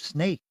vipers, you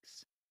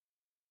snakes."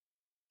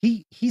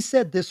 He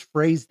said this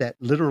phrase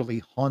that literally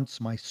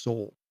haunts my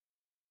soul.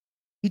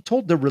 He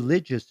told the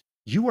religious,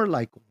 "You are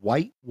like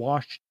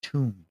whitewashed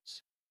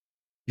tombs.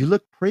 You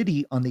look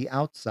pretty on the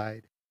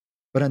outside,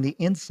 but on the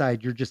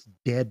inside, you're just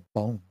dead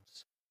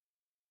bones."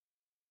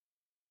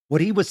 What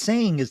he was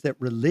saying is that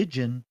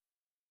religion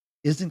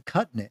isn't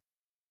cutting it.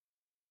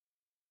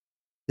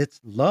 It's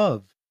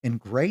love and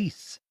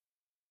grace.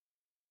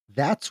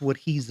 That's what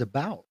he's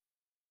about.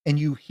 And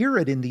you hear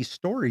it in these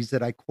stories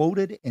that I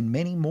quoted and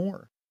many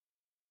more.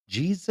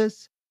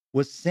 Jesus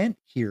was sent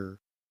here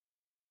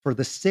for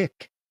the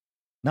sick,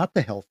 not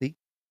the healthy.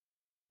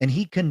 And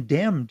he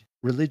condemned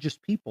religious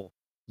people.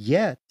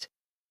 Yet,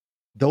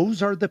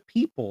 those are the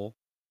people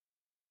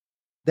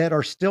that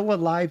are still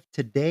alive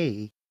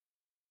today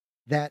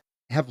that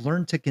have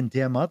learned to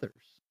condemn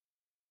others.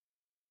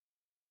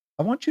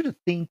 I want you to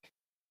think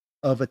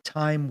of a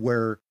time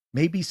where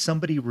maybe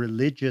somebody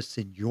religious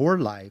in your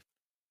life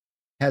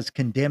has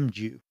condemned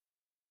you.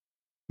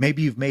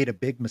 Maybe you've made a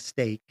big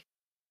mistake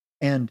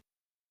and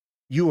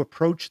you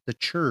approach the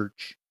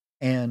church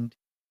and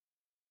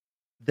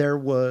there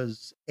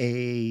was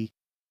a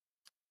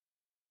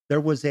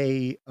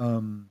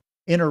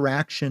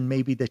interaction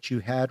maybe that you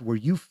had where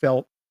you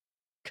felt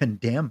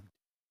condemned.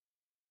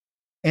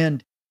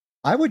 And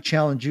I would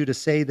challenge you to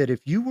say that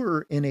if you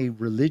were in a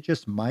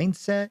religious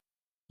mindset,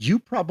 you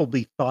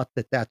probably thought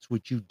that that's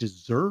what you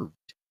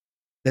deserved,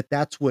 that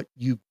that's what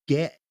you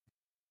get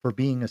for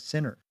being a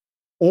sinner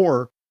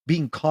or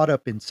being caught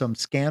up in some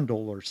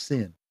scandal or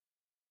sin.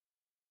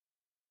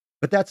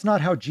 But that's not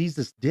how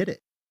Jesus did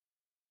it.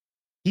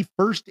 He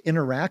first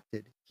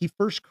interacted, he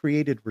first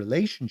created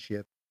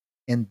relationship,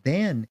 and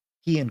then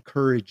he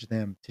encouraged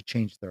them to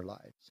change their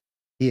lives.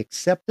 He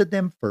accepted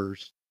them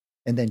first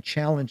and then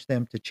challenged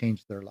them to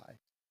change their lives.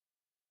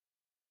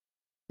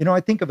 I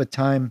think of a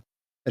time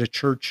at a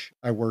church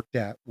I worked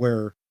at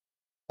where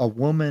a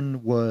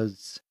woman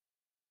was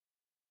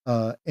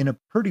in a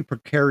pretty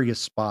precarious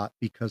spot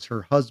because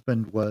her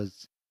husband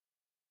was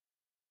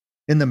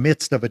in the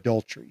midst of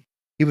adultery.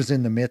 He was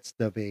in the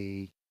midst of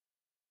you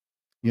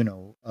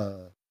know,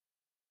 uh,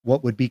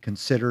 what would be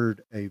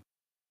considered a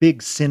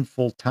big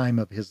sinful time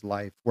of his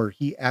life where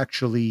he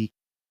actually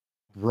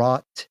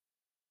brought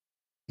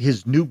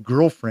his new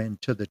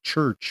girlfriend to the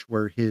church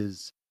where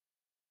his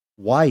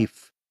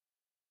wife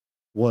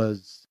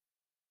was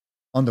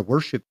on the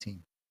worship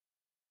team.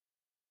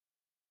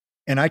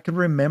 And I can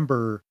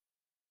remember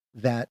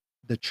that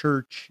the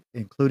church,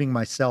 including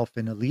myself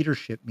in a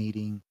leadership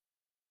meeting,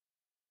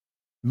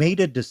 made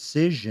a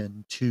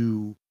decision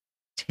to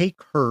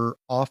take her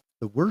off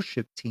the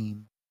worship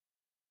team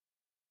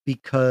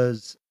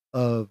because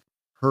of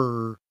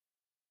her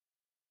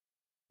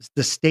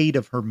the state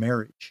of her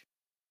marriage.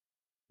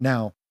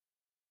 Now,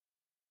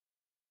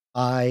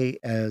 I,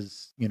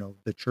 as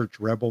the church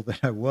rebel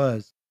that I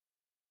was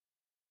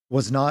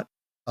not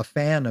a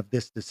fan of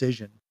this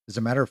decision. As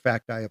a matter of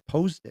fact, I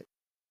opposed it.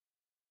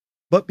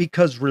 But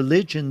because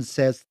religion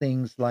says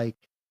things like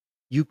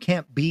you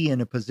can't be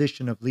in a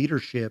position of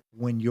leadership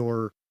when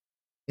you're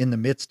in the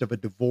midst of a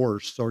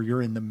divorce or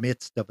you're in the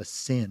midst of a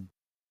sin.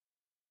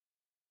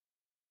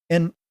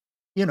 And,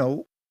 you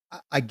know,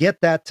 I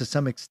get that to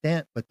some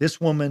extent, but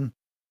this woman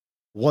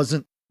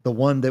wasn't the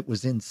one that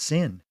was in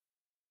sin.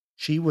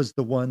 She was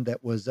the one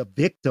that was a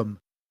victim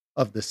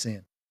of the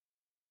sin.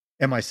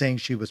 Am I saying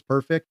she was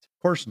perfect?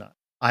 Of course not.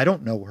 I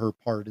don't know her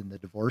part in the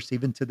divorce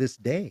even to this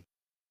day.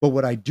 But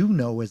what I do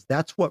know is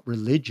that's what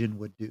religion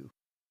would do.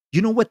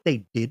 You know what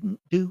they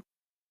didn't do?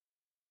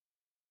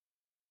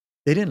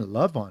 They didn't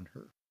love on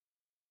her.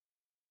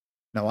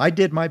 Now, I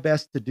did my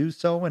best to do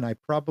so, and I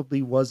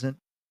probably wasn't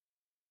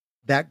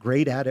that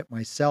great at it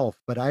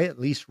myself, but I at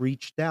least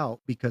reached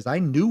out because I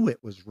knew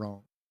it was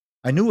wrong.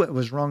 I knew it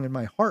was wrong in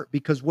my heart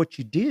because what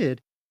you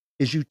did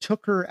is you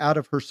took her out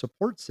of her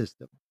support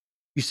system.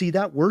 You see,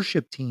 that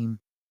worship team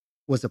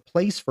was a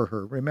place for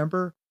her.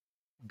 Remember,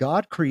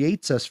 God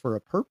creates us for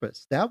a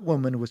purpose. That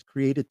woman was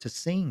created to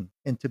sing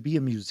and to be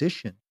a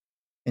musician,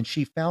 and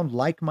she found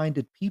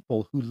like-minded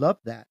people who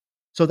loved that.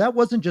 So that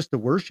wasn't just a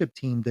worship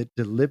team that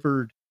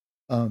delivered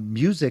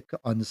music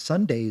on the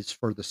Sundays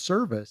for the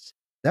service.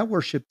 That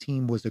worship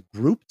team was a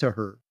group to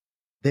her.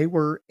 They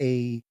were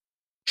a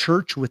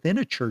church within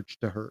a church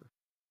to her.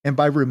 And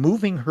by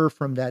removing her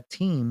from that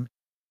team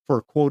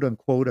for quote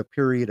unquote a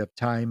period of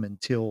time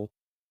until,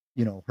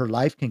 her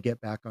life can get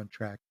back on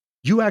track,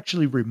 you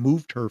actually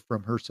removed her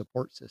from her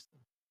support system.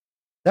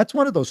 That's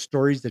one of those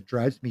stories that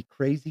drives me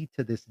crazy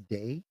to this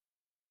day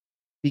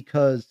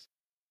because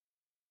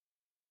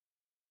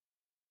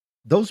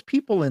those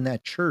people in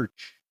that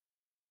church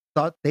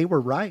thought they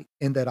were right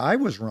and that I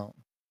was wrong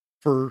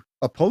for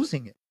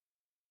opposing it.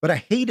 But I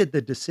hated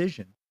the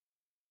decision.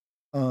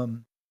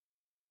 Um,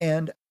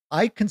 and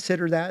I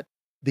consider that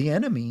the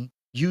enemy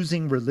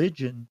using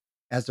religion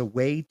as a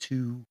way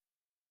to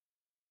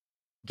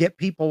get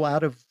people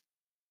out of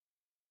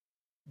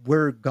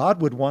where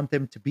God would want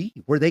them to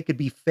be, where they could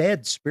be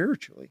fed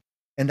spiritually.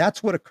 And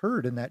that's what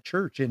occurred in that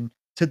church. And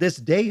to this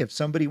day, if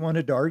somebody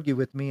wanted to argue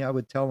with me, I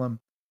would tell them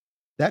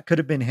that could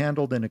have been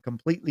handled in a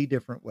completely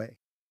different way.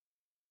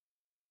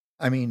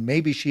 I mean,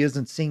 maybe she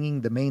isn't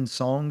singing the main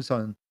songs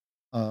on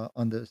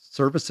the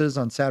services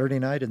on Saturday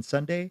night and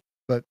Sunday,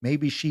 but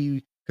maybe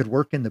she could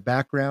work in the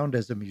background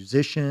as a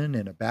musician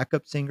and a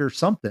backup singer,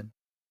 something.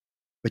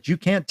 But you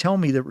can't tell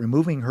me that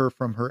removing her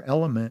from her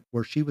element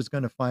where she was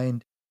gonna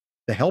find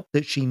the help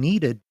that she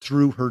needed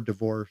through her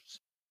divorce,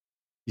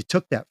 you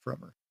took that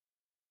from her.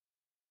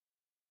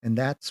 And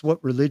that's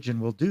what religion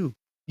will do.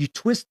 You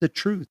twist the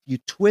truth. You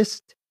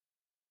twist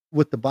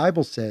what the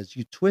Bible says.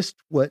 You twist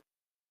what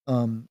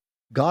um,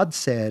 God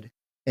said,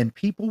 and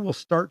people will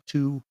start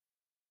to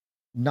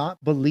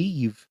not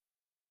believe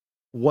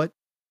what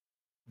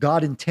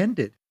God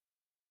intended.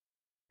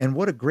 And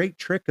what a great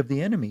trick of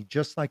the enemy,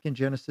 just like in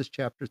Genesis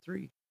chapter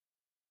 3.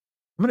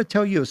 I'm going to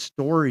tell you a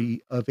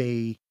story of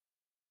a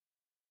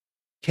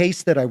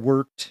case that I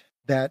worked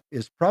that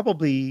is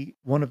probably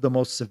one of the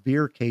most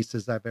severe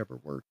cases I've ever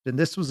worked. And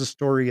this was a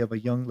story of a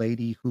young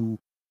lady who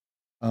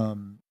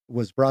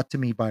was brought to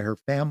me by her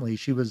family.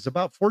 She was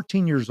about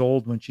 14 years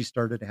old when she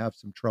started to have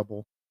some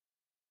trouble.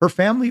 Her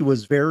family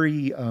was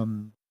very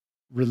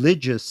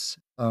religious,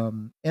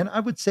 and I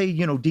would say,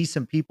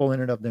 decent people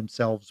in and of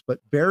themselves, but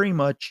very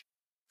much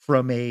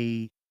from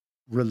a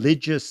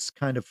religious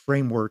kind of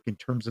framework in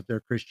terms of their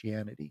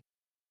Christianity.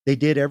 They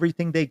did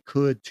everything they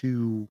could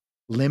to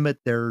limit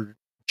their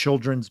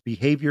children's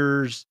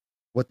behaviors,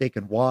 what they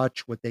can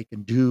watch, what they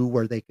can do,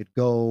 where they could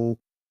go.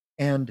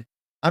 And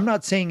I'm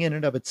not saying in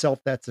and of itself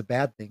that's a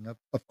bad thing.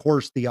 Of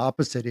course, the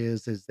opposite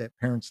is that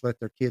parents let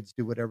their kids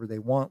do whatever they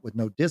want with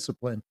no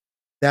discipline.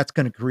 That's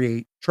going to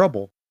create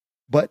trouble.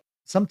 But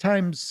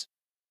sometimes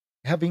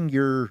having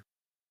your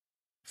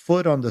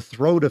foot on the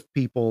throat of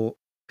people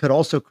could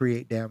also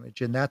create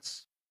damage. And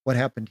that's what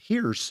happened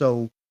here.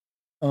 So,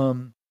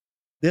 um,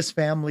 this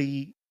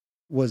family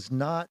was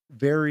not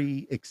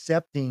very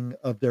accepting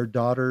of their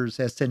daughter's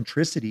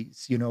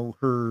eccentricities,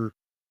 her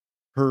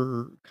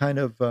kind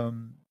of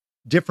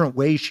different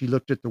way she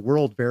looked at the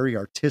world, very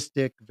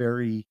artistic,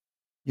 very,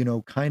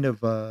 kind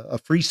of a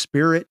free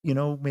spirit,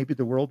 maybe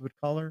the world would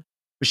call her.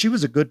 But she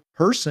was a good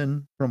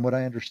person from what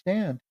I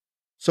understand.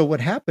 So what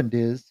happened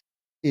is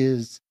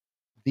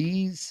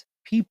these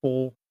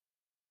people,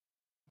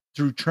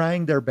 through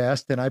trying their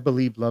best, and I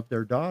believe loved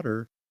their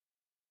daughter,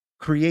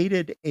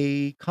 created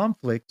a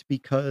conflict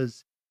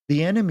because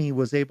the enemy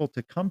was able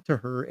to come to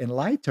her and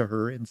lie to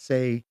her and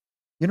say,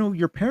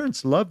 your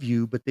parents love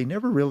you, but they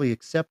never really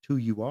accept who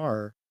you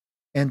are.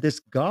 And this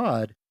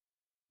God,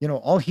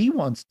 all he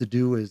wants to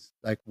do is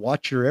like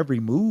watch your every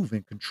move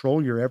and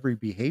control your every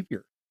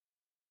behavior.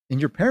 And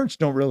your parents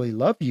don't really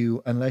love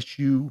you unless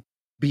you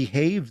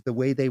behave the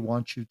way they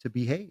want you to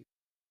behave.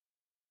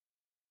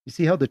 You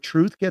see how the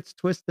truth gets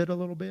twisted a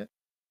little bit?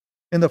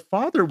 And the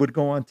father would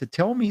go on to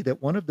tell me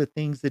that one of the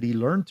things that he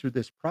learned through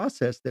this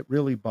process that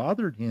really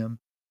bothered him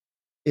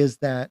is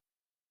that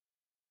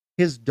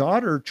his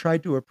daughter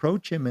tried to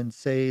approach him and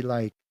say,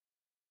 like,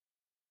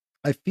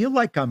 I feel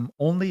like I'm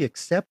only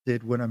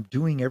accepted when I'm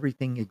doing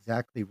everything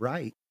exactly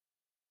right.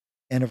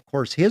 And of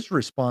course, his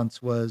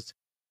response was,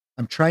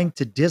 I'm trying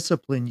to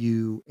discipline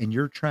you, and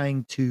you're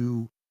trying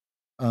to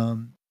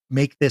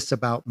make this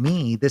about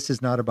me. This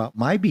is not about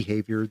my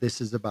behavior. This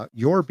is about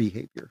your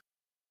behavior.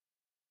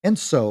 And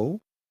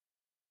so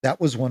that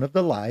was one of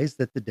the lies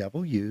that the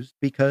devil used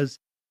because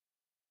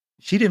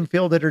she didn't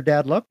feel that her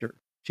dad loved her.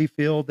 She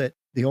feel that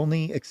the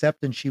only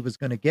acceptance she was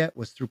gonna get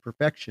was through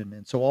perfection,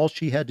 and so all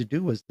she had to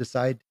do was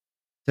decide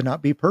to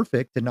not be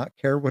perfect and not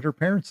care what her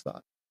parents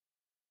thought.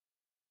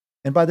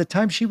 And by the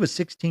time she was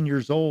 16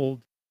 years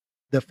old,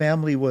 the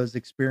family was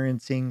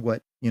experiencing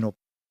what,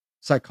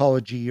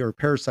 psychology or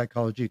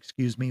parapsychology,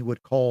 excuse me,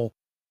 would call,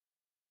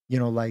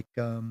 like,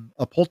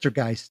 a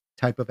poltergeist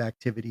type of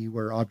activity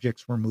where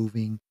objects were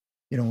moving.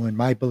 In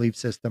my belief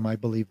system, I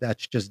believe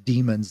that's just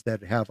demons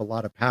that have a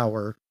lot of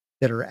power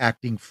that are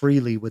acting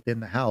freely within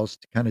the house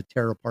to kind of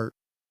tear apart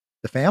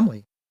the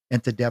family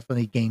and to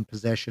definitely gain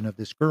possession of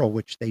this girl,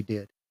 which they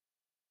did.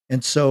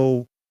 And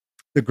so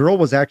the girl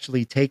was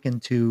actually taken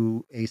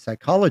to a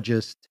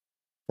psychologist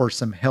for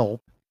some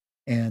help,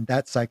 and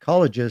that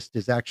psychologist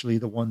is actually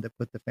the one that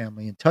put the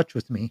family in touch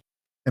with me.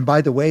 And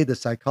by the way, the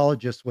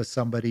psychologist was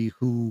somebody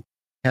who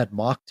had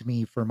mocked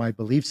me for my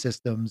belief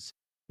systems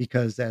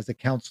because as a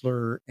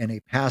counselor and a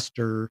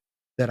pastor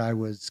that I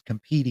was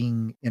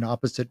competing in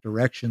opposite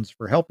directions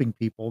for helping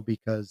people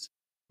because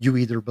you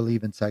either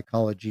believe in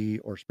psychology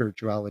or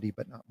spirituality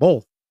but not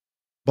both.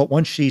 But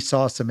once she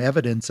saw some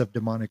evidence of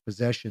demonic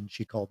possession,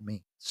 she called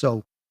me.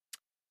 So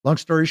long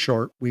story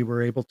short, we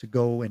were able to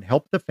go and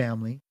help the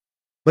family,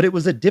 but it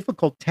was a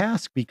difficult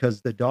task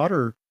because the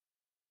daughter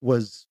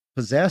was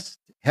possessed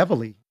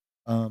heavily.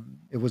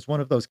 It was one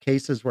of those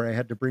cases where I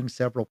had to bring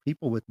several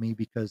people with me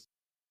because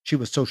she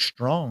was so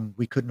strong.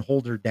 We couldn't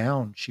hold her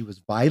down. She was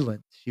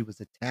violent. She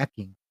was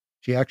attacking.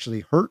 She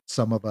actually hurt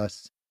some of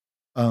us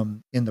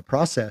in the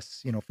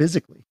process,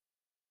 physically.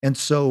 And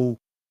so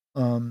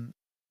um,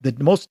 the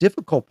most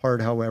difficult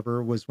part,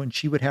 however, was when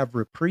she would have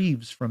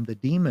reprieves from the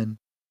demon.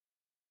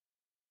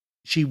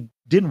 She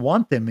didn't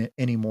want them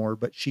anymore,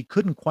 but she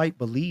couldn't quite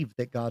believe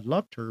that God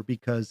loved her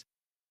because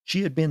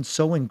she had been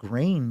so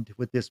ingrained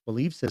with this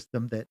belief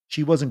system that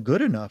she wasn't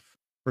good enough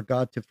for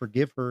God to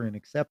forgive her and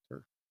accept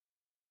her.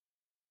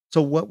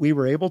 So what we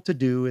were able to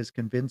do is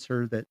convince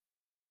her that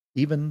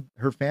even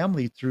her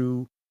family,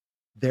 through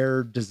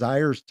their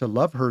desires to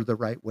love her the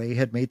right way,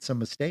 had made some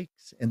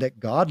mistakes and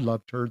that God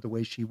loved her the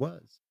way she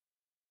was.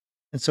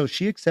 And so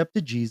she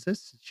accepted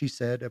Jesus. She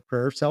said a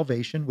prayer of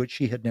salvation, which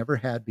she had never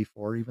had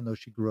before, even though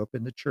she grew up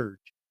in the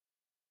church.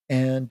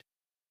 And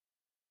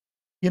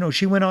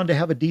she went on to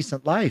have a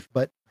decent life,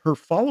 but her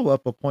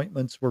follow-up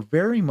appointments were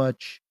very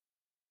much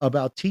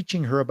about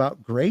teaching her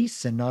about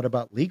grace and not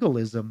about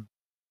legalism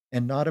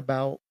and not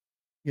about,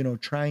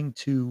 trying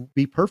to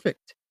be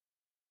perfect.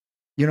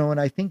 And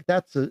I think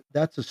that's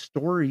a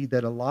story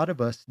that a lot of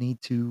us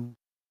need to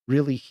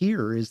really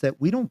hear is that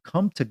we don't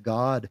come to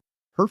God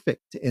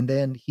perfect and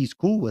then he's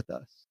cool with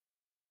us.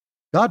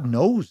 God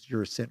knows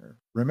you're a sinner.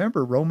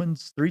 Remember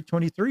Romans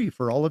 3:23,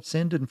 for all have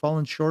sinned and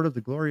fallen short of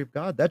the glory of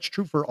God. That's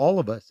true for all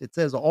of us. It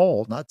says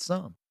all, not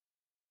some.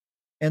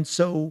 And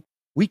so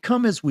we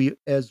come as we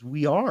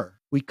are.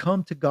 We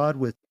come to God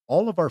with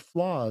all of our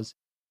flaws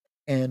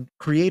and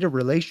create a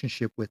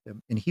relationship with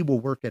him and he will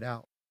work it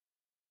out.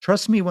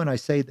 Trust me when I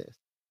say this.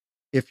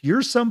 If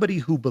you're somebody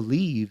who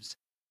believes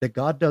that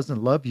God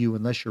doesn't love you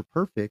unless you're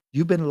perfect,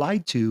 you've been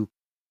lied to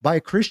by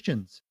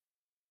Christians,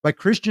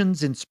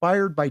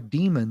 inspired by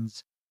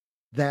demons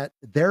that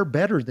they're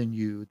better than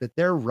you, that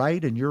they're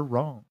right and you're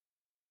wrong.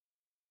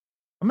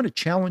 I'm going to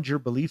challenge your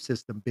belief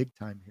system big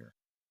time here.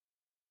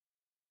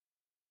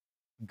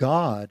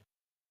 God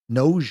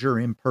knows you're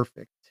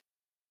imperfect.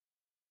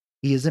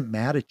 He isn't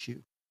mad at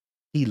you.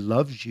 He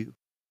loves you.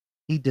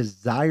 He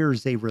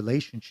desires a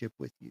relationship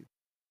with you.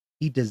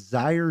 He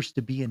desires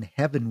to be in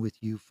heaven with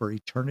you for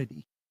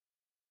eternity.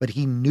 But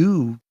he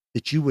knew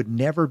that you would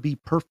never be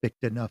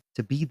perfect enough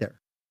to be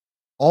there.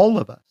 All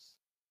of us.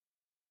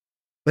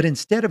 But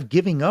instead of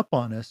giving up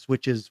on us,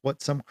 which is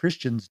what some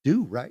Christians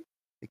do, right?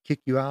 They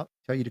kick you out,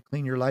 tell you to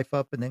clean your life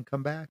up and then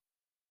come back.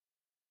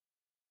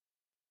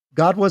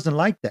 God wasn't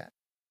like that.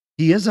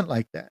 He isn't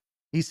like that.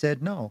 He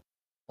said, "No,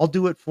 I'll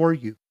do it for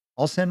you.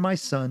 I'll send my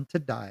son to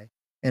die.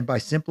 And by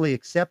simply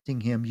accepting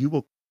him, you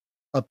will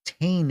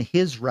obtain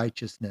his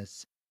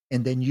righteousness,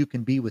 and then you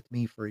can be with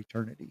me for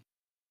eternity."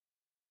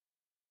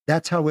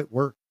 That's how it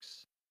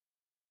works.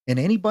 And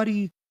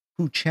anybody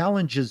who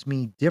challenges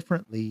me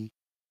differently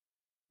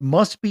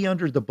must be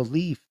under the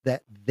belief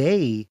that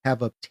they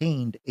have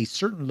obtained a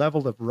certain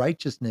level of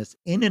righteousness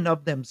in and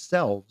of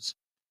themselves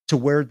to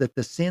where that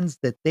the sins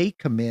that they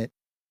commit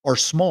are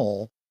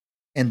small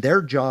and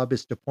their job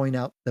is to point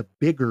out the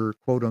bigger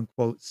quote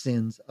unquote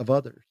sins of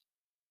others.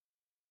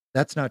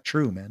 That's not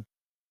true, man.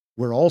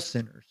 We're all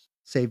sinners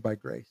saved by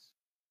grace.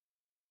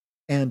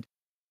 And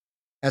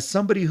as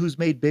somebody who's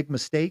made big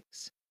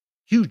mistakes,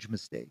 huge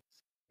mistakes,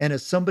 and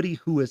as somebody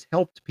who has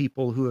helped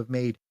people who have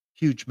made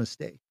huge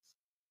mistakes,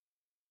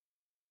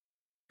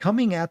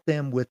 coming at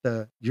them with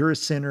a "you're a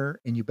sinner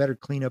and you better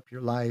clean up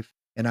your life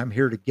and I'm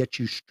here to get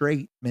you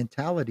straight"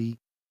 mentality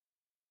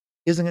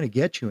isn't going to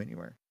get you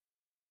anywhere.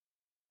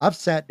 I've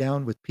sat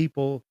down with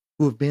people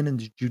who have been in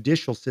the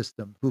judicial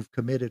system who've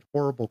committed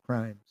horrible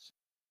crimes.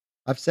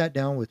 I've sat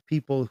down with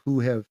people who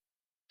have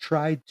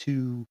tried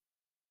to,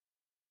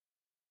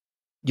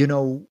 you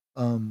know,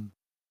 um,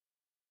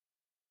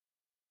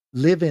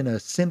 live in a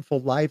sinful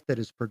life that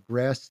has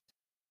progressed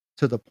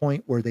to the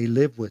point where they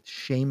live with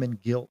shame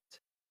and guilt,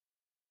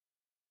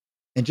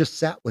 and just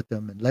sat with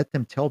them and let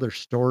them tell their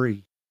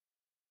story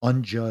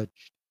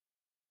unjudged,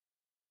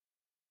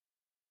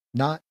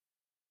 not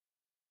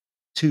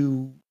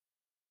to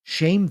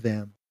shame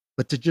them,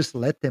 but to just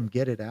let them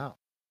get it out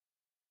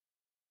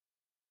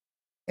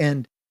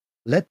and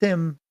let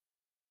them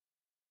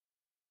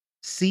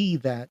see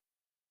that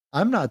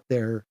I'm not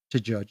there to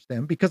judge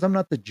them because I'm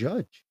not the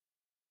judge.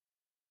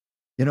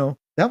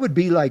 That would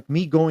be like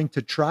me going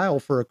to trial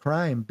for a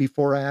crime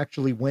before I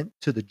actually went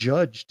to the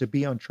judge to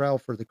be on trial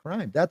for the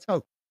crime. That's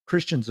how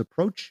Christians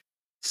approach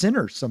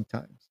sinners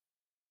sometimes.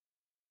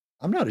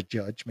 I'm not a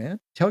judge, man.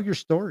 Tell your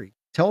story.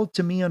 Tell it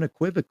to me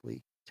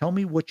unequivocally. Tell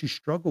me what you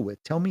struggle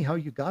with. Tell me how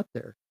you got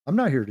there. I'm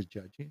not here to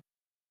judge you.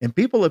 And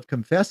people have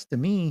confessed to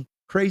me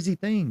crazy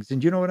things.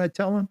 And you know what I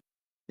tell them?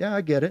 Yeah,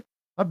 I get it.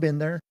 I've been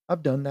there.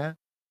 I've done that.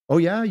 Oh,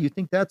 yeah. You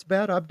think that's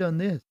bad? I've done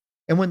this.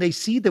 And when they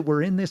see that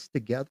we're in this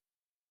together,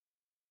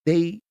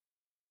 they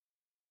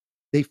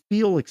they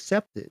feel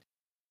accepted.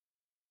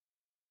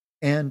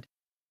 And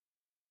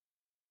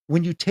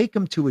when you take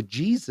them to a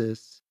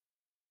Jesus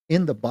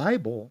in the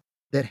Bible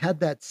that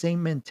had that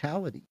same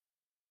mentality,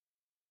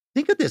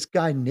 think of this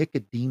guy,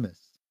 Nicodemus.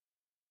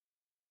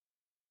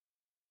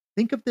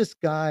 Think of this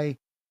guy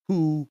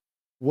who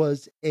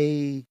was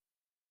a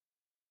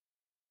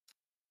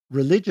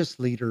religious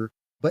leader,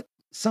 but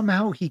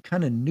somehow he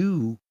kind of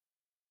knew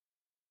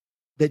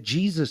that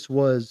Jesus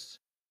was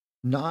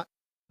not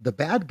the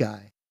bad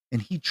guy.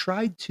 And he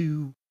tried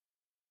to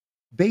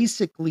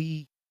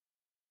basically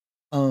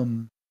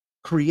um,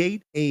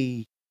 create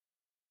a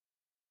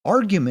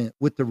argument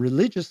with the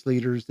religious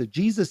leaders that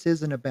Jesus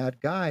isn't a bad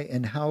guy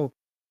and how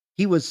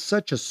he was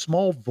such a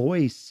small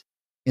voice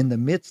in the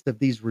midst of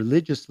these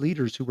religious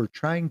leaders who were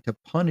trying to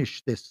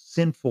punish this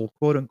sinful,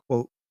 quote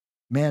unquote,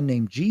 man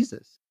named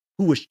Jesus,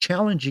 who was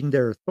challenging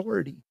their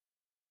authority.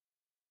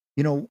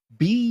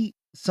 Be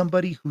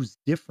somebody who's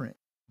different,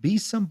 be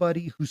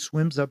somebody who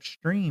swims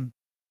upstream,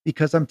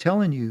 because I'm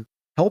telling you,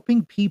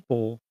 helping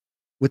people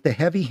with a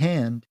heavy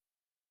hand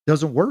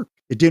doesn't work.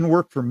 It didn't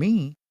work for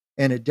me,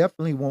 and it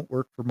definitely won't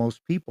work for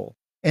most people.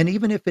 And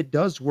even if it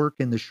does work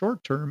in the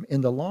short term,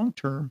 in the long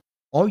term,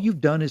 all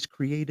you've done is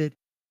created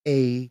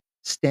a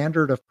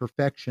standard of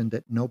perfection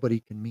that nobody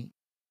can meet.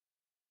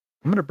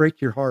 I'm going to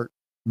break your heart.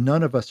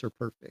 None of us are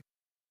perfect.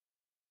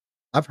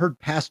 I've heard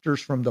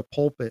pastors from the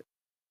pulpit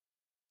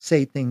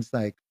say things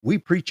like, "We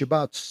preach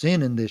about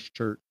sin in this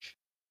church.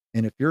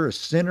 And if you're a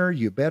sinner,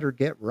 you better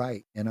get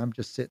right." And I'm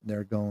just sitting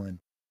there going,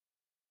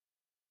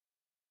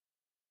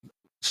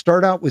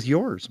 start out with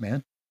yours,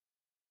 man.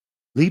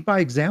 Lead by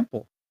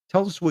example.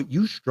 Tell us what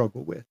you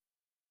struggle with.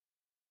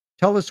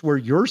 Tell us where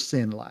your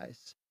sin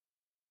lies.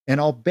 And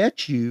I'll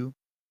bet you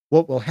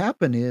what will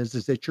happen is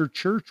that your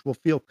church will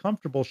feel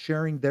comfortable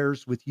sharing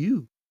theirs with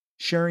you,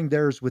 sharing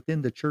theirs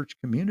within the church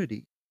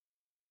community.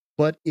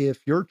 But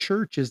if your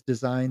church is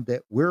designed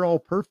that we're all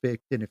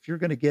perfect, and if you're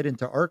going to get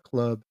into our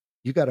club,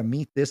 you got to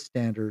meet this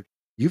standard,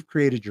 you've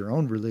created your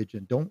own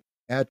religion. Don't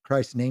add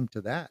Christ's name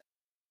to that.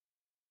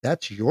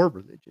 That's your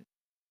religion.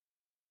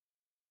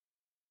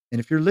 And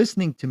if you're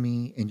listening to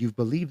me and you've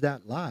believed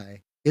that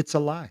lie, it's a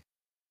lie.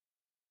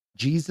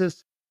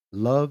 Jesus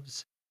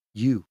loves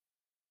you.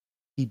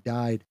 He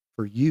died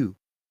for you.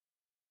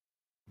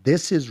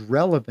 This is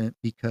relevant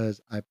because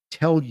I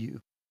tell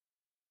you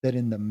that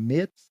in the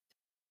midst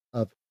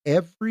of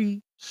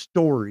every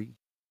story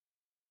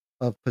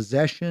of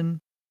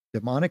possession,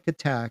 demonic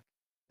attack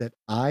that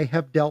I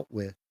have dealt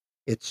with,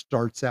 it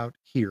starts out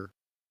here.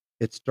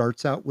 It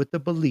starts out with the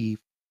belief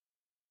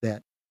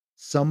that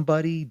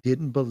somebody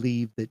didn't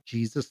believe that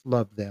Jesus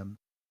loved them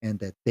and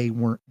that they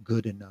weren't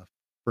good enough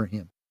for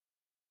him.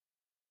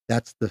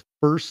 That's the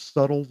first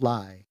subtle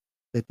lie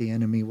that the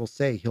enemy will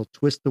say. He'll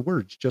twist the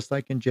words, just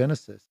like in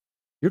Genesis.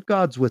 Your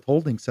God's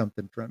withholding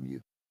something from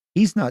you.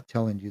 He's not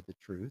telling you the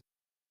truth.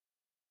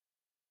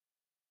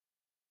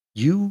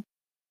 You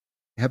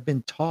have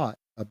been taught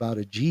about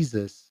a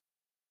Jesus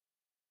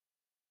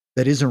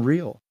that isn't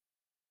real.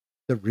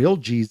 The real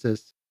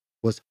Jesus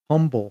was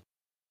humble,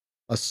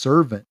 a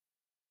servant.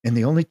 And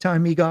the only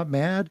time he got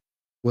mad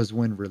was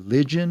when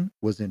religion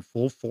was in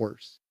full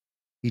force.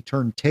 He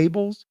turned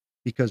tables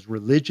because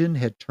religion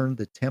had turned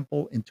the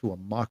temple into a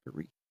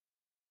mockery.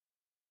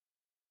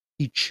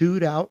 He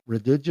chewed out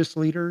religious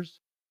leaders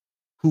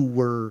who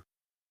were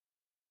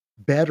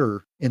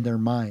better in their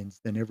minds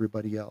than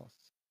everybody else.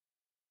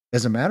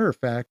 As a matter of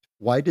fact,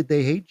 why did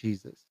they hate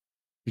Jesus?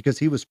 Because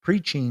he was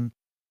preaching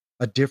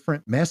a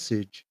different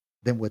message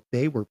than what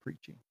they were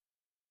preaching.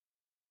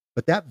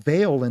 But that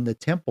veil in the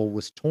temple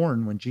was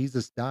torn when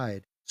Jesus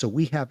died. So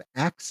we have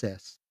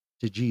access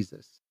to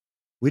Jesus.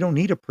 We don't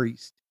need a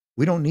priest.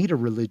 We don't need a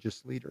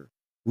religious leader.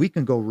 We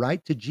can go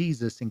right to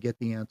Jesus and get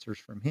the answers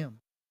from him.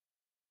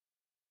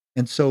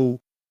 And so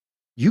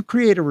you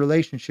create a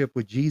relationship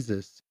with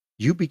Jesus,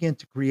 you begin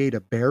to create a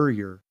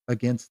barrier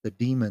against the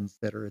demons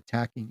that are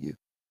attacking you.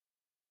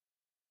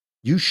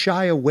 You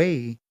shy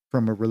away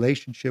from a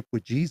relationship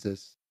with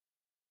Jesus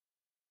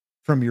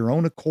from your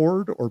own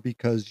accord or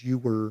because you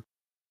were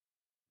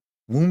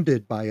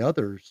wounded by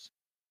others.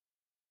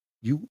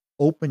 You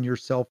open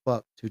yourself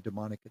up to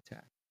demonic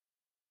attack.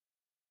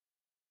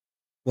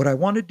 What I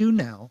want to do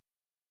now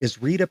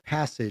is read a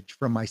passage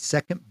from my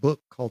second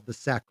book called The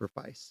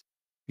Sacrifice,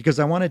 because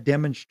I want to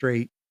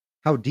demonstrate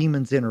how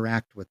demons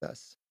interact with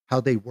us, how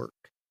they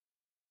work.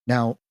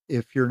 Now,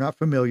 if you're not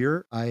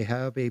familiar, I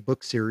have a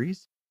book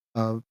series.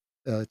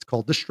 It's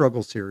called the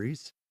Struggle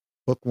series.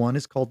 Book one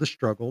is called The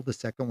Struggle. The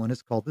second one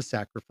is called The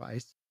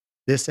Sacrifice.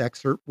 This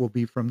excerpt will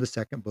be from the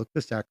second book,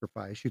 The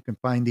Sacrifice. You can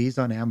find these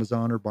on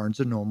Amazon or Barnes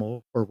and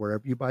Noble or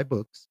wherever you buy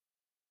books.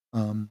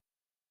 Um,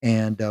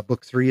 and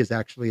book 3 is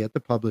actually at the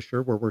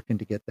publisher. We're working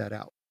to get that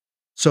out.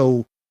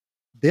 So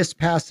this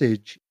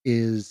passage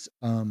is,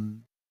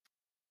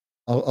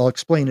 I'll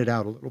explain it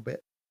out a little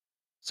bit.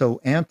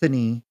 So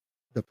Anthony,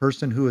 the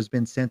person who has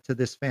been sent to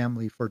this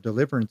family for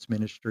deliverance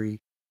ministry,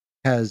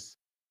 has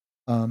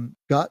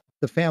got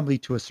the family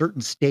to a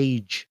certain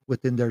stage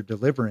within their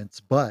deliverance,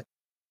 but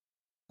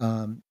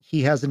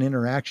he has an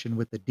interaction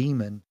with the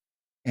demon,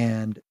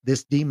 and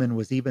this demon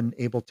was even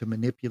able to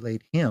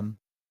manipulate him.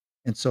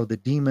 And so the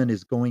demon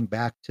is going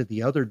back to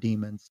the other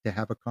demons to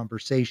have a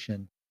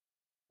conversation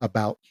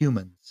about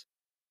humans.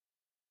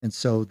 And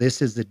so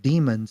this is the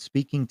demon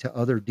speaking to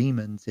other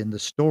demons in the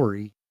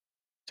story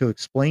to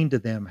explain to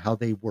them how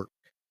they work.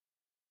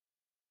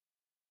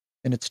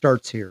 And it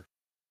starts here.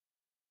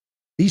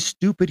 These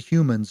stupid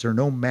humans are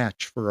no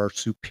match for our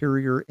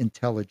superior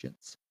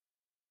intelligence.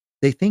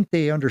 They think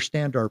they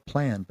understand our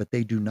plan, but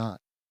they do not.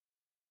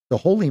 The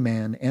holy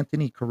man,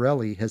 Anthony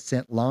Corelli, has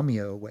sent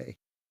Lamia away.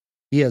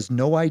 He has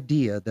no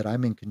idea that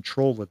I'm in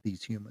control of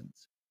these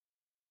humans.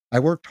 I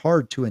worked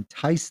hard to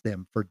entice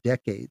them for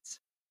decades.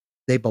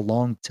 They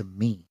belong to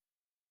me.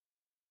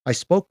 I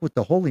spoke with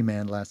the holy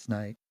man last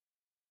night.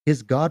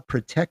 His God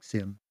protects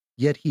him,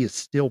 yet he is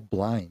still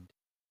blind.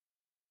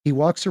 He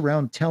walks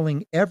around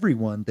telling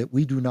everyone that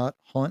we do not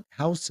haunt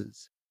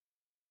houses.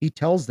 He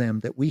tells them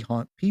that we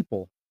haunt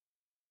people.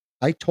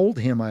 I told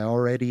him I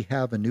already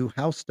have a new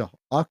house to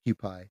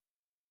occupy,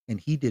 and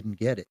he didn't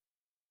get it.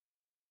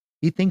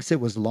 He thinks it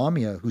was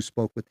Lamia who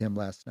spoke with him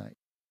last night.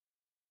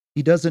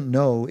 He doesn't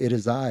know it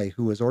is I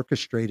who has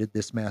orchestrated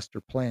this master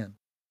plan.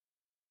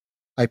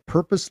 I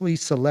purposely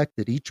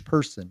selected each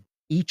person,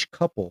 each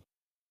couple.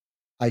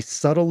 I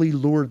subtly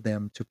lured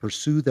them to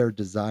pursue their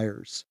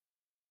desires.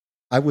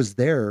 I was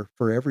there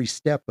for every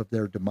step of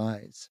their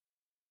demise.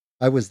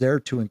 I was there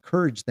to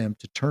encourage them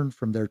to turn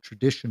from their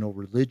traditional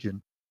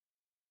religion.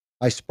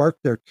 I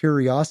sparked their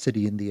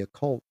curiosity in the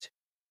occult.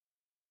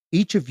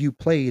 Each of you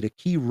played a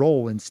key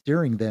role in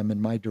steering them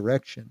in my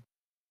direction.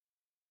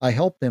 I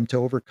helped them to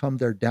overcome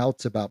their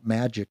doubts about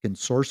magic and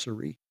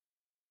sorcery.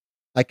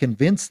 I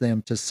convinced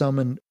them to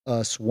summon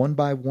us one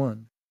by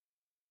one.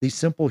 These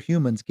simple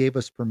humans gave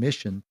us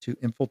permission to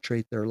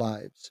infiltrate their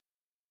lives.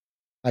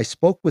 I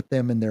spoke with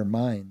them in their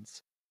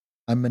minds.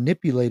 I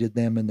manipulated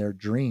them in their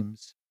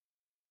dreams.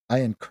 I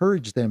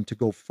encouraged them to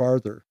go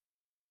farther.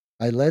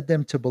 I led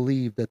them to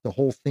believe that the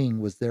whole thing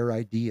was their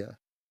idea.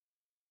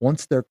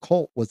 Once their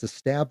cult was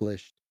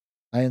established,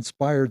 I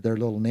inspired their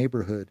little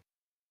neighborhood.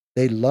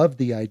 They loved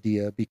the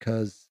idea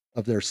because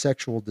of their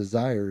sexual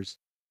desires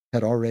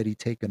had already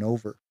taken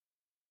over.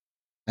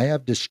 I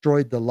have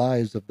destroyed the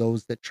lives of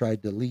those that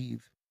tried to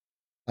leave.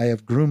 I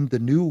have groomed the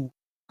new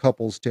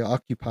couples to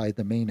occupy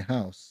the main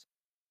house.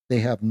 They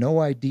have no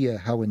idea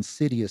how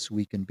insidious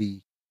we can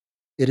be.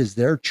 It is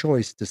their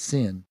choice to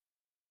sin,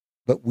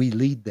 but we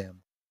lead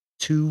them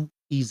too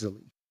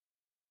easily.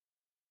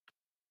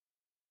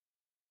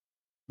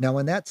 Now,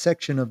 in that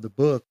section of the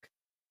book,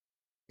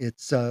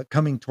 it's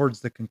coming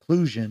towards the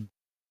conclusion,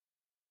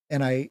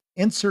 and I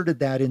inserted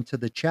that into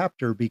the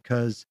chapter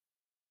because,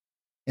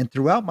 and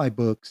throughout my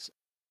books,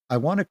 I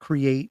want to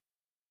create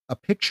a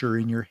picture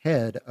in your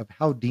head of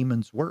how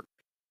demons work.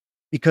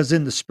 Because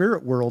in the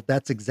spirit world,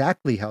 that's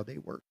exactly how they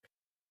work.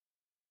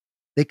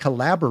 They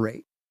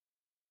collaborate.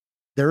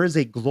 There is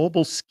a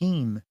global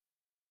scheme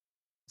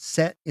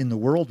set in the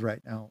world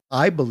right now,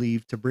 I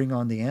believe, to bring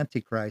on the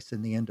Antichrist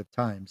in the end of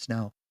times.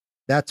 Now,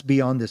 that's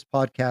beyond this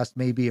podcast,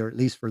 maybe, or at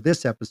least for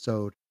this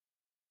episode,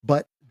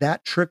 but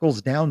that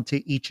trickles down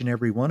to each and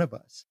every one of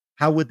us.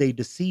 How would they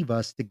deceive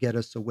us to get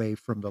us away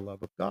from the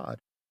love of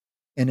God?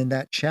 And in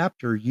that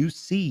chapter, you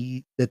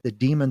see that the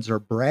demons are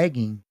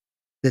bragging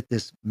that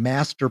this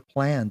master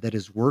plan that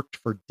has worked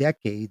for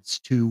decades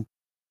to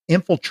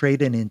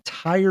infiltrate an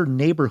entire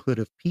neighborhood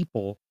of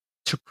people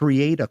to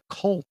create a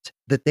cult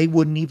that they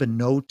wouldn't even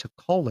know to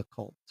call a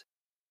cult.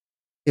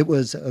 It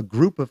was a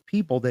group of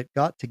people that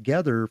got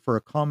together for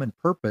a common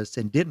purpose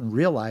and didn't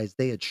realize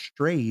they had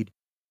strayed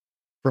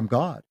from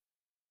God.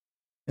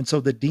 And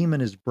so the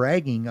demon is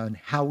bragging on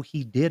how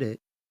he did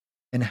it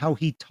and how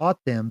he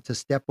taught them to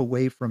step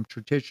away from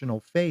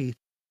traditional faith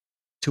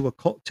to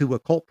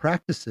occult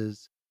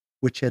practices,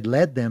 which had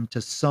led them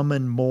to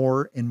summon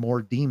more and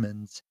more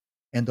demons.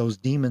 And those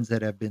demons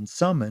that have been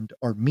summoned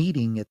are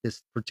meeting at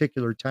this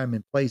particular time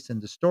and place in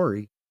the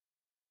story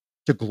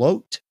to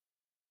gloat,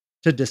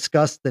 to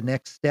discuss the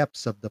next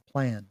steps of the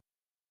plan.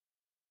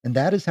 And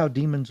that is how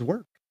demons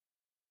work.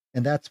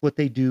 And that's what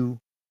they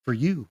do for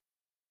you.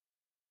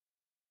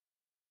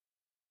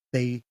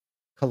 They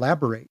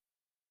collaborate,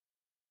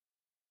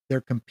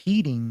 they're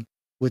competing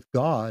with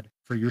God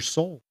for your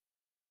soul.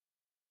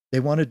 They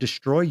want to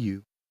destroy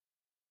you.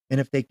 And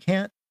if they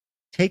can't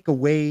take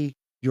away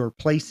your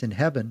place in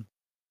heaven,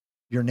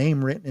 your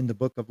name written in the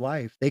book of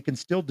life, they can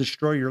still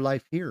destroy your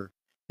life here.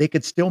 They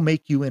could still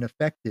make you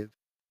ineffective.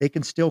 They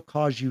can still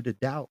cause you to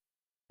doubt.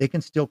 They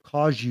can still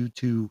cause you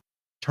to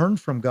turn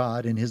from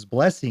God and his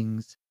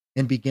blessings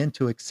and begin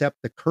to accept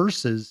the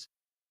curses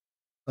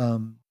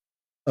um,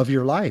 of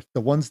your life,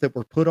 the ones that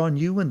were put on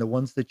you and the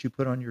ones that you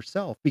put on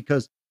yourself.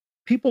 Because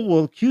people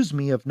will accuse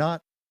me of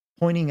not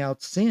pointing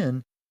out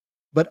sin,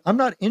 but I'm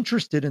not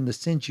interested in the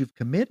sins you've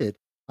committed.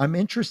 I'm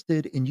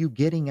interested in you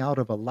getting out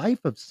of a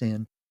life of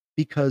sin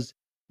because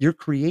you're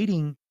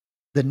creating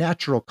the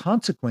natural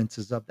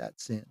consequences of that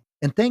sin.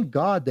 And thank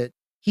God that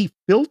he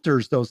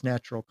filters those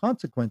natural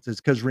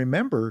consequences. Because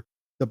remember,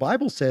 the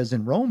Bible says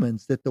in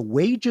Romans that the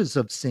wages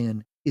of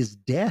sin is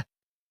death.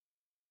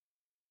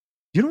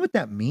 Do you know what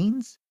that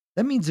means?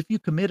 That means if you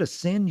commit a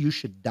sin, you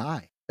should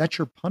die. That's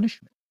your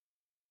punishment.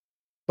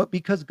 But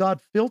because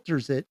God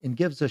filters it and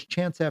gives us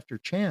chance after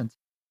chance,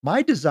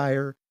 my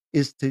desire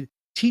is to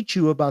teach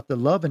you about the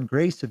love and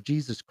grace of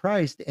Jesus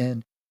Christ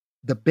and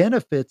the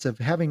benefits of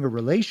having a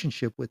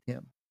relationship with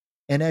him.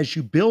 And as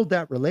you build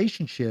that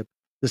relationship,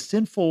 the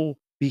sinful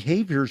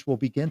behaviors will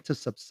begin to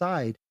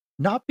subside,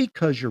 not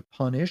because you're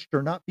punished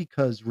or not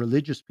because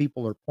religious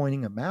people are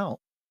pointing them out,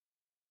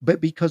 but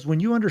because when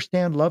you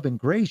understand love and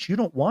grace, you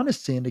don't want to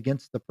sin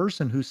against the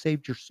person who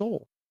saved your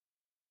soul.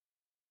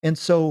 And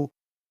so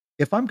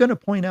if I'm gonna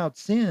point out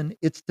sin,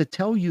 it's to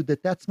tell you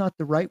that that's not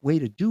the right way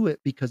to do it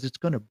because it's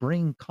gonna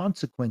bring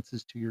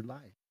consequences to your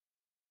life.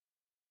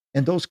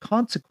 And those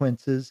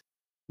consequences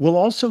will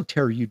also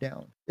tear you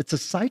down. It's a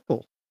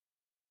cycle.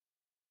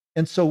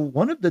 And so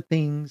one of the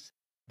things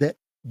that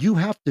you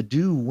have to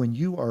do when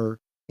you are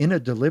in a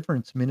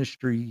deliverance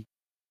ministry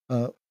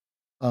uh,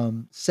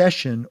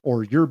 session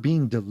or you're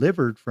being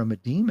delivered from a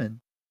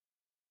demon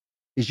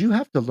is you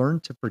have to learn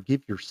to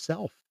forgive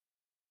yourself.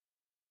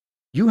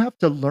 You have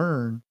to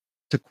learn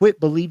to quit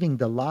believing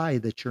the lie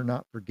that you're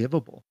not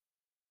forgivable.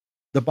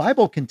 The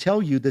Bible can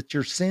tell you that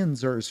your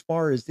sins are as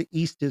far as the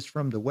east is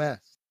from the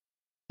west,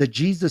 that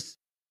Jesus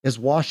has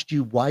washed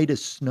you white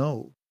as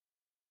snow,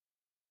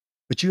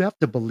 but you have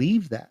to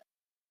believe that.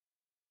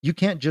 You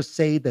can't just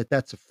say that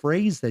that's a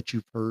phrase that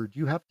you've heard,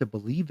 you have to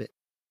believe it.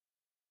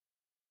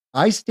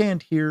 I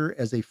stand here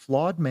as a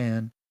flawed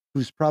man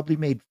who's probably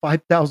made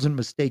 5,000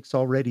 mistakes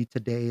already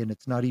today, and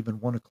it's not even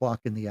 1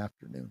 o'clock in the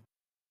afternoon.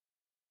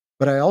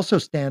 But I also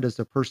stand as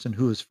a person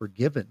who is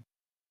forgiven,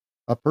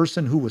 a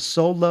person who was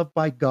so loved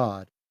by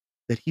God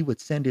that he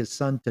would send his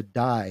son to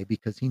die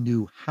because he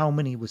knew how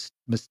many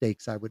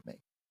mistakes I would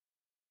make.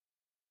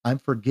 I'm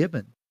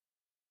forgiven,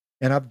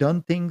 and I've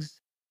done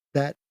things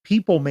that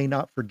people may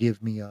not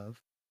forgive me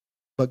of,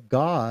 but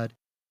God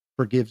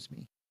forgives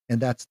me,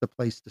 and that's the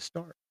place to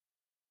start.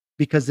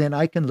 Because then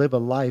I can live a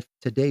life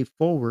today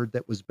forward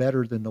that was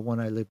better than the one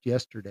I lived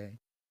yesterday.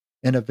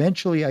 And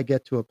eventually I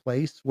get to a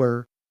place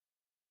where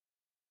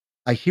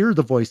I hear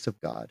the voice of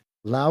God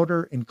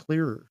louder and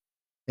clearer.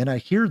 And I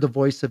hear the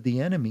voice of the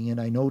enemy and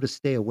I know to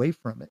stay away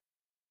from it.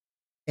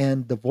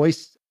 And the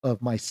voice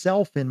of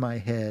myself in my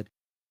head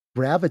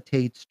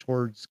gravitates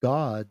towards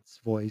God's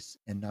voice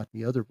and not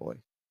the other voice.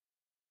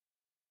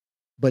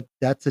 But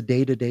that's a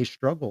day-to-day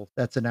struggle.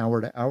 That's an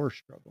hour-to-hour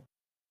struggle.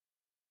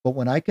 But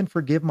when I can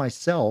forgive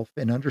myself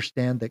and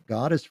understand that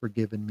God has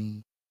forgiven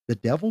me, the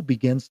devil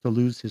begins to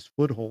lose his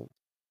foothold.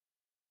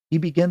 He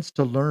begins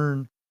to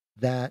learn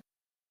that,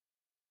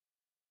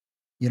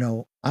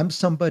 I'm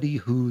somebody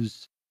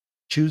who's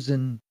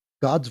choosing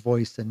God's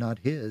voice and not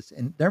his.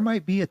 And there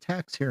might be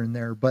attacks here and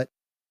there, but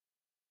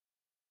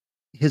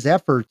his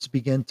efforts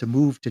begin to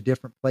move to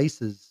different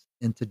places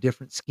into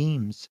different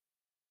schemes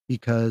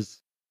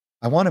because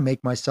I want to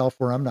make myself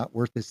where I'm not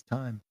worth his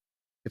time,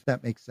 if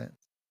that makes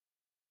sense.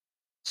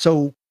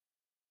 So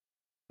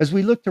as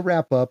we look to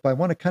wrap up, I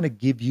want to kind of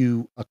give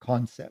you a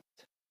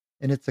concept,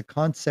 and it's a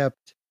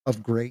concept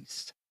of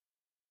grace.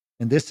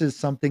 And this is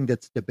something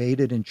that's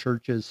debated in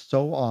churches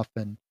so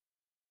often,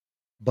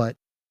 but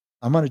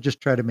I'm going to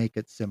just try to make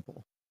it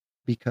simple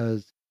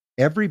because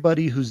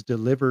everybody who's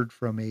delivered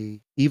from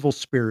a evil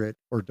spirit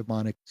or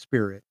demonic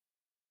spirit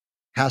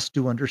has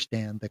to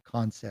understand the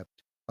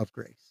concept of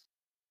grace.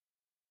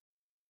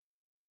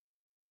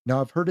 Now,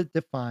 I've heard it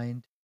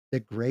defined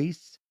that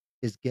grace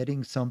is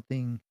getting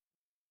something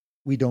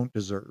we don't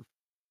deserve.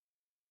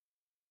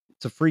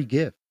 It's a free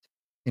gift.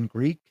 In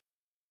Greek,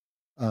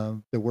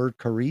 the word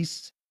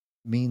charis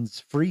means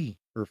free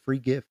or free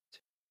gift.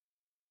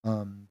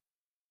 Um,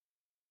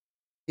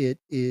 it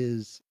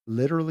is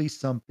literally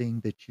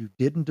something that you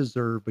didn't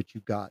deserve, but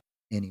you got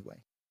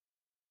anyway.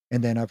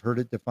 And then I've heard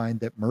it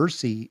defined that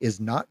mercy is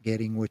not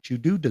getting what you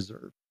do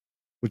deserve,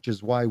 which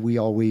is why we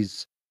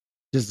always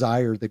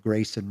desire the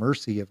grace and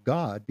mercy of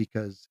God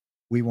because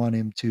we want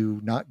Him to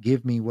not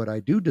give me what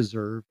I do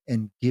deserve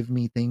and give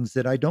me things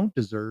that I don't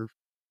deserve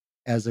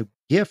as a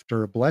gift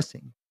or a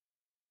blessing.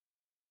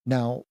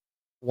 Now,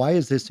 why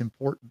is this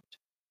important?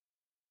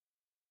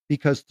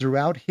 Because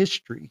throughout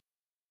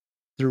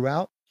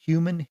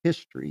human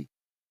history,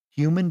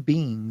 human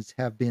beings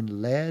have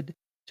been led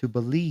to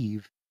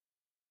believe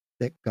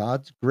that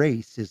God's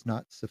grace is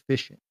not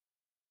sufficient.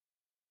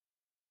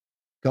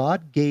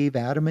 God gave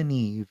Adam and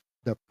Eve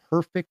the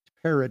perfect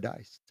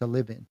paradise to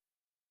live in,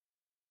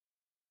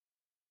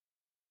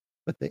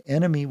 but the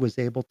enemy was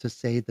able to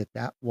say that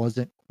that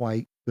wasn't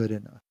quite good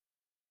enough.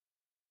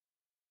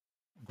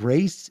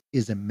 Grace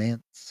is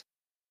immense.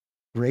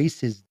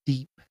 Grace is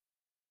deep.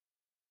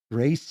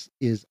 Grace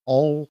is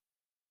all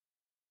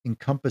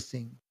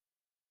encompassing.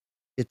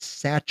 It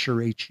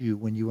saturates you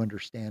when you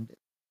understand it,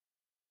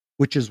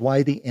 which is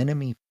why the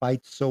enemy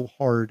fights so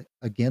hard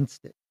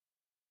against it,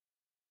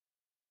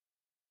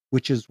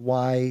 which is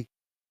why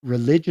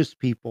religious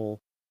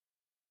people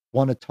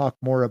want to talk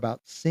more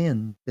about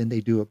sin than they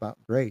do about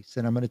grace.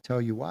 And I'm going to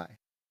tell you why.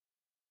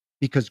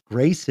 Because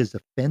grace is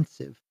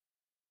offensive.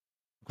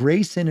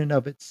 Grace, in and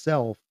of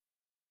itself,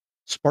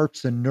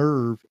 sparks a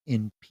nerve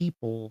in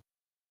people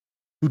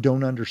who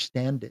don't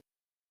understand it.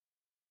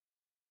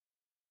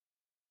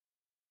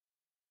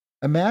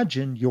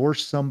 Imagine you're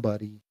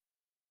somebody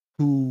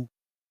who,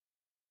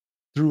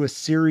 through a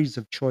series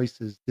of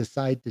choices,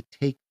 decide to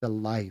take the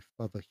life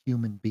of a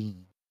human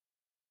being.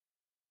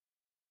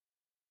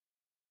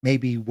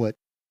 Maybe what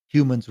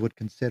humans would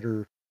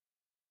consider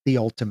the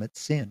ultimate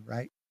sin,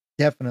 right?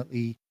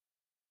 Definitely,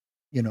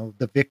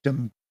 the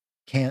victim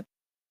can't,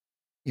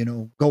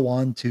 go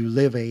on to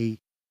live the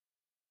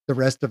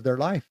rest of their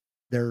life.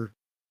 They're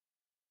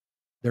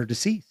they're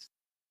deceased.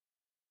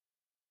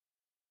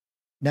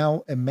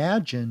 Now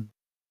imagine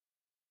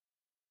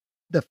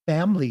the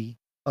family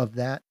of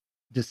that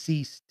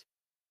deceased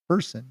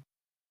person.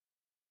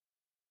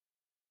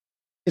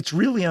 It's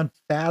really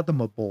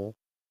unfathomable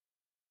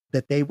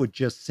that they would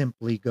just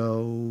simply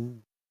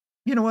go,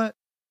 "You know what?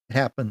 It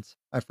happens.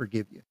 I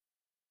forgive you."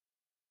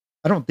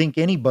 I don't think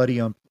anybody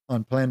on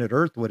planet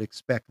Earth would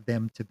expect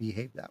them to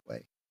behave that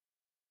way.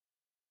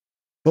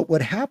 But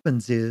what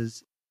happens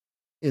is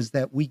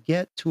that we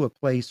get to a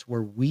place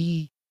where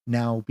we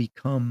now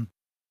become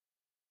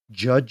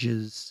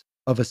judges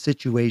of a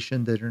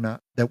situation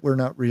that we're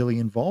not really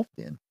involved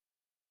in.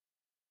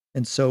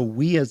 And so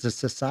we as a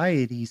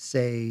society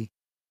say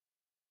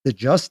the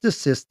justice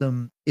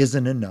system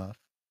isn't enough.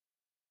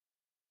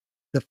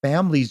 The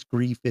family's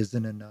grief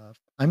isn't enough.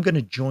 I'm going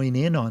to join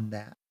in on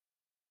that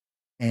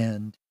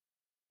and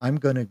I'm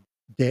going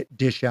to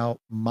dish out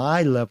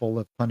my level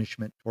of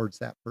punishment towards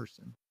that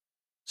person.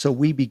 So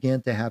we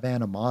begin to have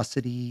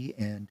animosity.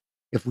 And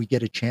if we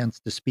get a chance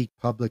to speak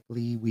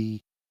publicly,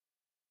 we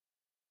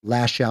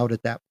lash out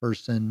at that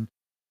person.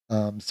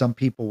 Some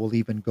people will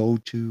even go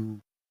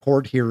to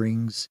court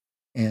hearings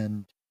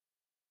and,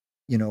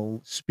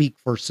 speak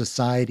for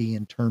society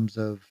in terms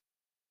of,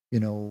 you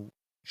know,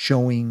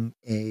 showing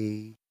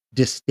a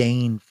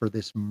disdain for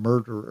this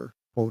murderer,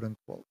 quote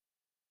unquote.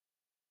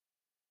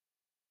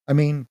 I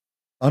mean,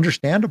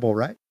 understandable,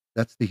 right?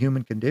 That's the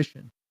human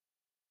condition.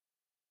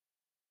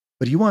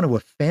 But you want to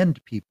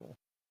offend people,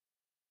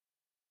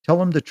 tell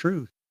them the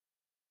truth.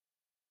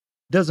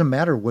 Doesn't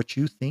matter what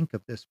you think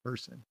of this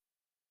person.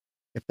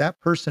 If that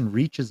person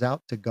reaches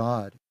out to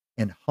God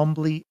and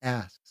humbly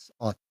asks,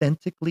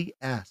 authentically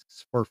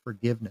asks for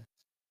forgiveness,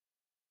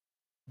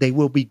 they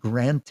will be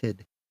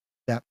granted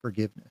that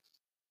forgiveness.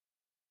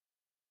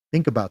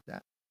 Think about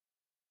that.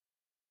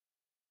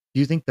 Do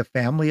you think the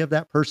family of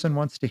that person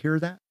wants to hear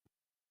that?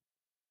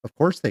 Of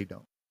course they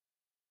don't.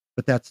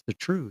 But that's the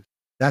truth.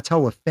 That's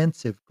how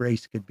offensive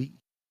grace could be.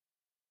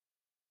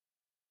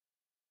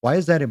 Why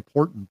is that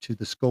important to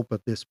the scope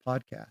of this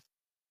podcast?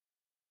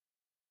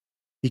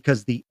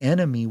 Because the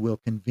enemy will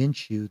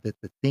convince you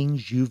that the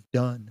things you've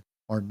done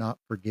are not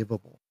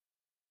forgivable,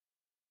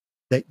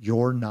 that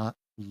you're not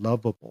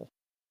lovable,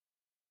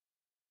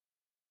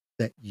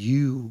 that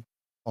you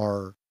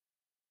are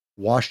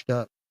washed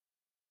up,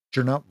 that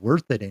you're not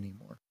worth it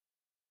anymore.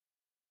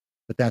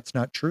 But that's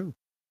not true.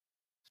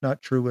 It's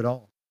not true at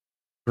all.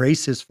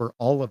 Grace is for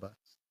all of us.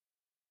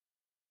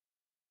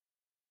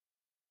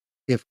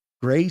 If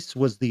grace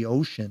was the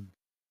ocean,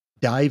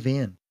 dive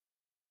in.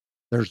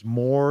 There's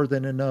more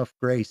than enough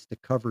grace to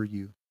cover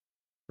you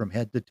from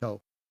head to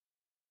toe.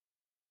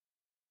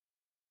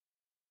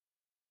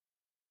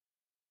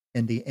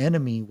 And the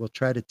enemy will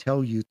try to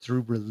tell you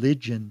through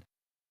religion,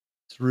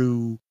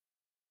 through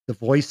the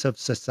voice of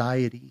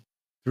society,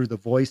 through the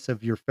voice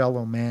of your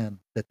fellow man,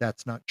 that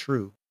that's not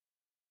true.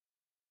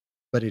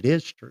 But it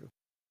is true.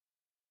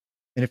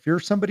 And if you're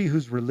somebody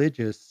who's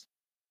religious,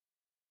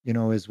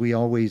 as we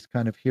always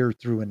kind of hear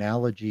through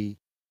analogy,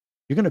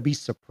 you're going to be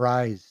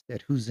surprised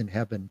at who's in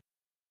heaven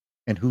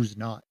and who's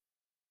not.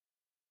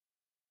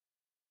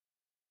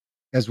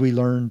 As we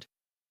learned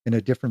in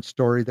a different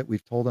story that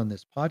we've told on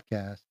this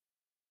podcast,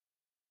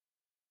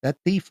 that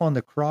thief on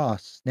the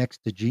cross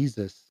next to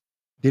Jesus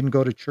didn't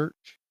go to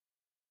church.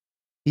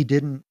 He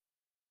didn't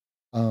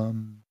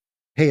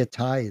pay a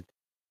tithe.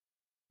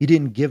 He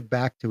didn't give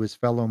back to his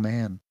fellow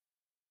man.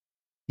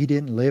 He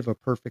didn't live a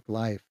perfect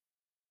life.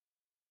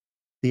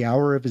 The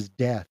hour of his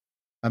death,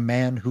 a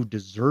man who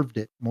deserved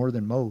it more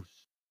than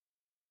most,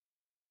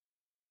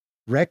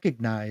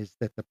 recognized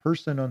that the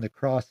person on the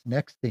cross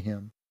next to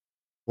him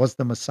was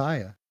the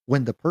Messiah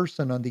when the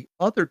person on the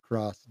other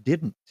cross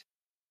didn't.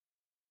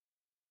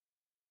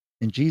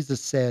 And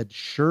Jesus said,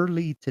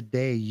 "Surely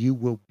today you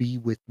will be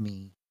with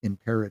me in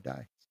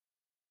paradise."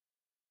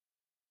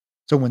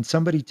 So when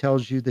somebody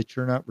tells you that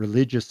you're not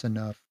religious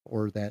enough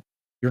or that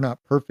You're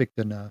not perfect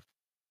enough.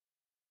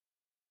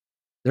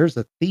 There's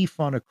a thief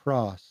on a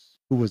cross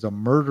who was a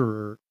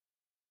murderer,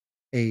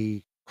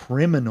 a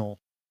criminal.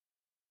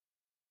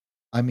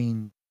 I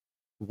mean,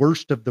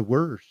 worst of the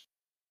worst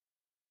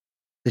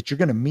that you're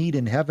going to meet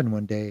in heaven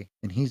one day.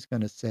 And he's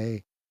going to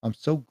say, I'm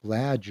so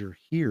glad you're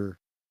here.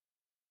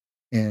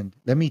 And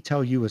let me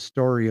tell you a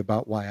story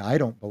about why I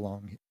don't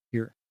belong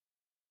here,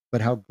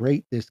 but how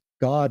great this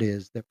God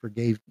is that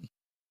forgave me.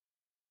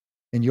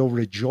 And you'll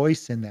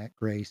rejoice in that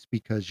grace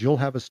because you'll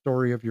have a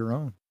story of your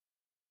own.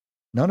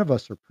 None of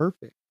us are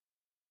perfect.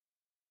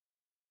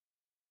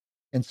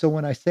 And so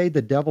when I say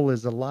the devil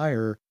is a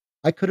liar,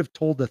 I could have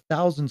told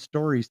 1,000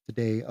 stories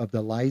today of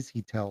the lies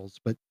he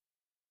tells, but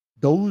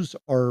those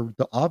are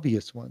the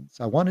obvious ones.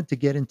 I wanted to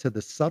get into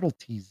the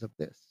subtleties of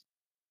this.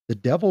 The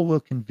devil will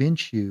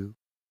convince you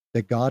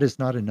that God is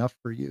not enough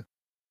for you,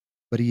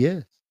 but he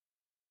is.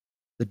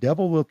 The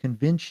devil will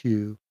convince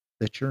you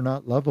that you're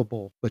not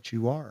lovable, but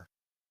you are.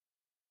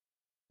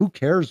 Who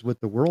cares what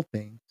the world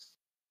thinks?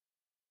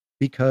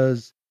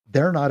 Because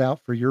they're not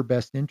out for your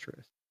best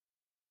interest.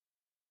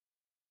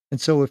 And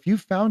so if you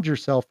found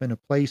yourself in a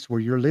place where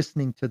you're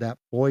listening to that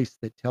voice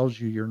that tells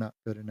you you're not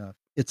good enough,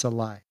 it's a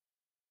lie.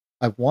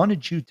 I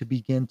wanted you to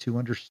begin to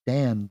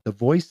understand the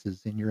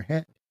voices in your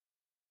head.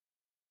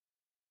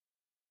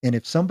 And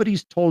if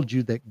somebody's told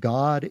you that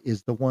God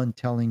is the one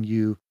telling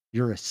you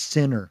you're a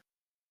sinner,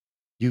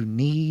 you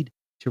need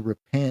to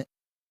repent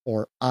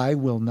or I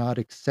will not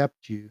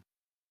accept you,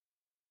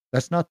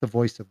 that's not the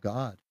voice of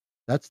God.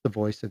 That's the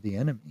voice of the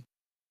enemy.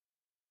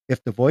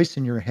 If the voice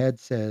in your head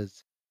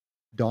says,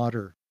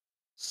 daughter,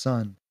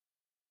 son,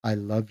 I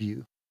love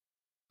you.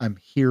 I'm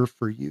here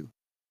for you.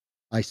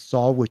 I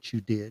saw what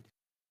you did,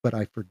 but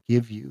I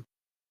forgive you.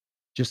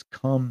 Just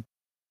come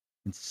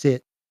and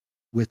sit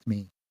with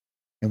me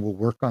and we'll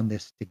work on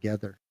this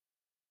together.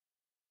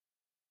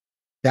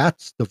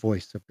 That's the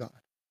voice of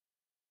God.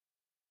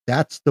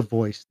 That's the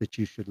voice that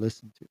you should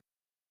listen to.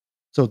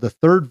 So the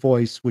third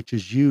voice, which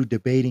is you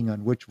debating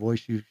on which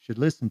voice you should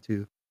listen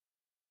to,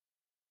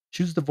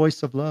 choose the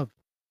voice of love,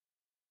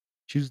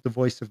 choose the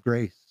voice of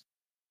grace.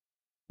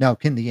 Now,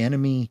 can the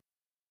enemy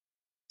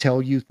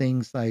tell you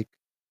things like,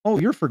 oh,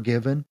 you're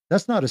forgiven?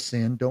 That's not a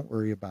sin. Don't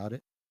worry about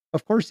it.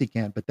 Of course he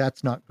can, but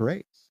that's not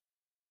grace.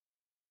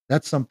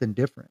 That's something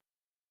different.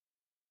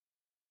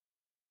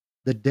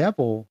 The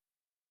devil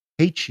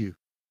hates you.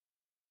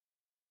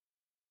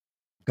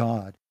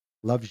 God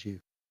loves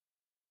you,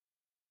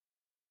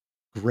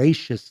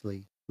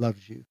 graciously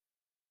loves you.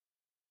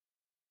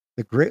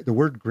 The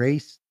word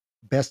grace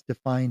best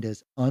defined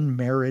as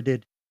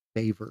unmerited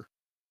favor.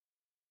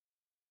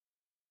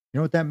 You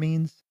know what that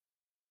means?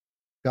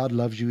 God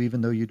loves you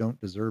even though you don't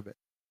deserve it.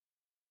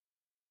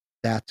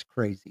 That's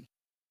crazy.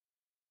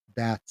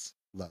 That's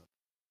love.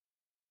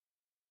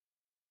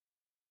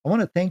 I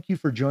want to thank you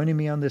for joining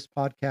me on this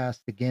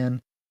podcast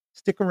again.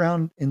 Stick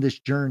around in this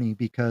journey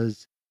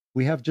because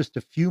we have just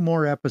a few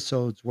more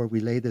episodes where we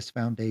lay this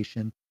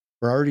foundation.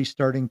 We're already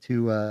starting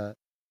to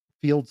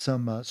field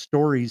some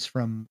stories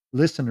from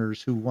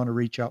listeners who want to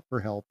reach out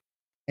for help.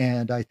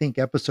 And I think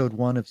episode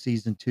 1 of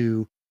season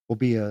 2 will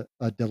be a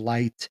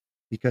delight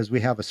because we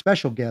have a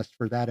special guest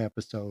for that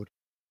episode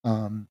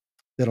um,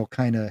 that'll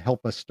kind of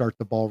help us start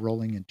the ball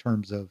rolling in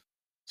terms of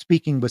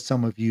speaking with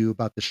some of you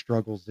about the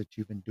struggles that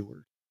you've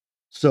endured.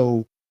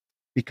 So,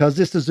 because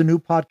this is a new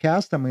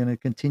podcast, I'm going to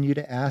continue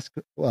to ask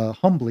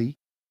humbly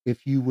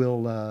if you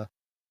will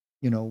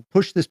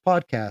push this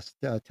podcast,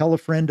 tell a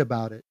friend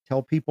about it,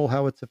 tell people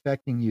how it's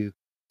affecting you,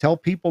 tell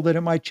people that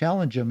it might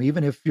challenge them,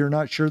 even if you're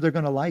not sure they're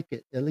going to like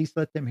it, at least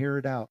let them hear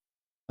it out.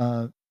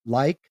 Uh,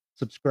 like,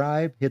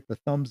 subscribe, hit the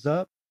thumbs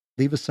up,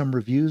 leave us some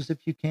reviews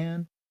if you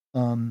can.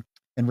 And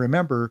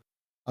remember,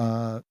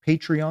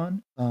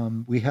 Patreon,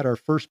 we had our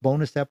first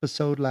bonus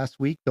episode last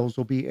week. Those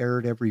will be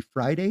aired every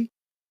Friday.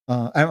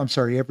 I'm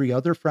sorry, every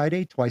other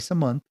Friday, twice a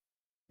month.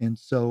 And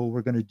so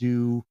we're going to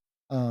do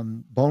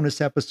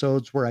bonus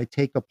episodes where I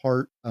take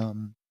apart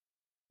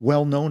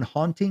well-known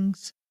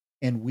hauntings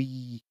and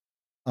we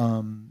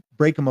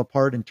break them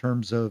apart in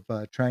terms of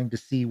trying to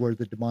see where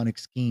the demonic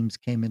schemes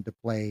came into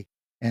play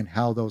and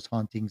how those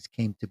hauntings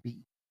came to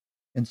be.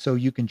 And so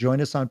you can join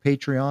us on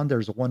Patreon.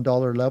 There's a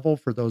 $1 level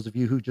for those of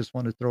you who just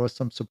want to throw us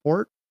some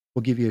support.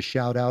 We'll give you a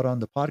shout out on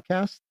the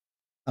podcast.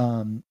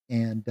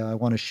 And I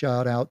want to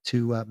shout out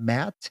to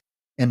Matt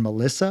and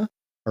Melissa,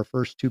 our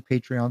first 2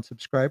 Patreon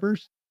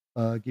subscribers.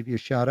 Give you a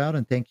shout out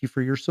and thank you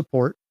for your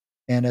support.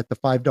 And at the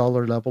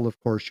 $5 level, of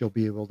course, you'll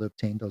be able to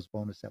obtain those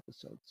bonus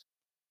episodes.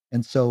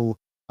 And so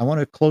I want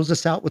to close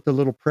us out with a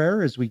little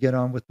prayer as we get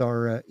on with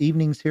our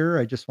evenings here.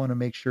 I just want to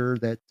make sure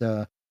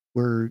that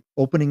we're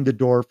opening the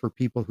door for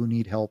people who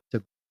need help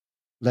to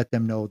let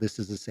them know this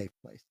is a safe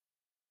place.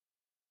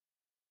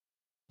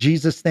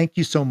 Jesus, thank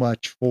you so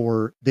much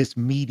for this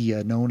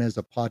media known as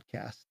a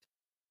podcast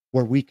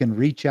where we can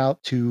reach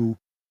out to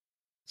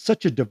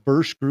such a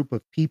diverse group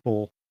of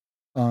people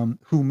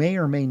who may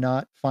or may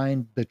not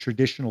find the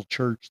traditional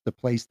church the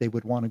place they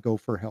would want to go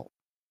for help.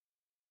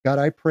 God,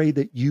 I pray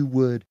that you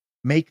would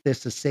make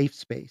this a safe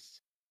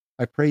space.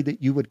 I pray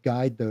that you would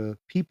guide the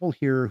people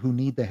here who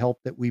need the help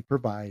that we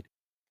provide.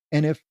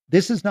 And if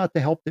this is not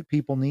the help that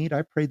people need,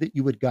 I pray that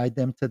you would guide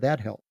them to that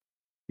help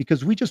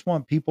because we just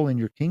want people in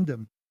your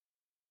kingdom.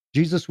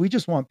 Jesus, we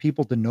just want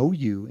people to know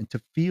you and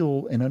to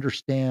feel and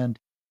understand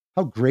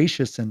how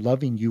gracious and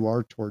loving you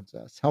are towards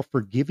us, how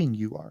forgiving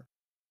you are.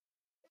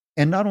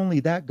 And not only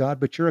that, God,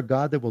 but you're a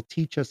God that will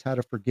teach us how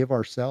to forgive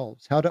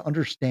ourselves, how to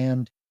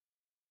understand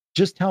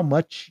just how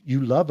much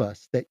you love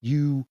us, that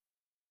you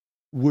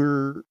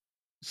were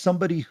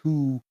somebody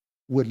who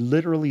would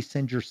literally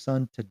send your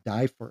son to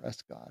die for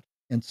us, God.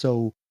 And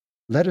so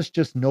let us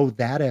just know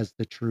that as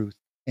the truth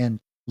and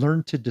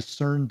learn to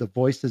discern the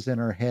voices in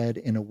our head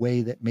in a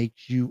way that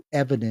makes you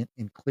evident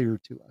and clear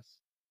to us.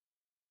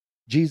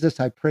 Jesus,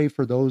 I pray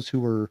for those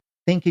who are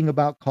thinking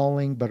about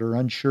calling but are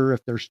unsure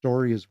if their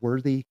story is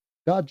worthy.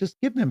 God,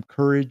 just give them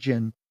courage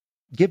and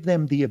give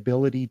them the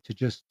ability to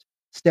just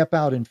step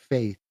out in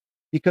faith.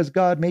 Because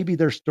God, maybe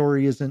their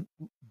story isn't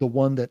the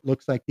one that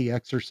looks like The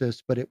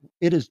Exorcist, but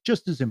it is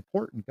just as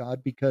important,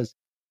 God, because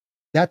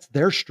that's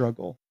their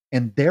struggle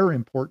and they're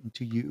important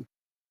to you.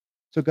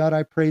 So, God,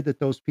 I pray that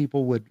those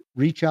people would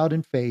reach out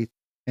in faith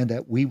and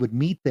that we would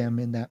meet them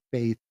in that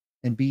faith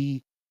and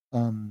be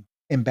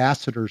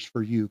ambassadors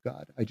for you,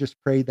 God. I just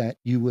pray that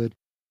you would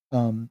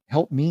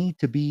help me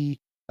to be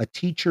a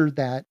teacher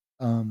that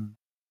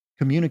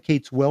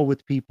communicates well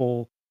with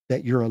people,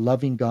 that you're a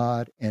loving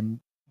God, and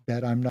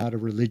that I'm not a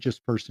religious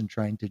person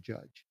trying to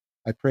judge.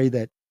 I pray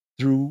that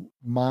through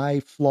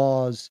my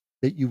flaws,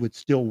 that you would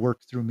still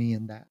work through me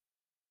in that.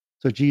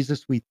 So,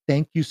 Jesus, we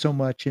thank you so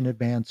much in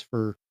advance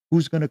for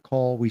who's going to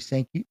call. We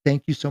thank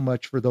you so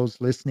much for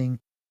those listening.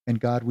 And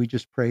God, we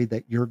just pray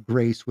that your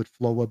grace would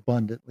flow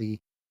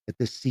abundantly at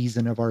this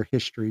season of our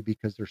history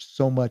because there's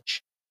so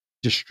much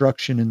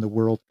destruction in the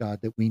world,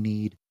 God, that we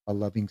need a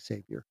loving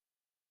Savior.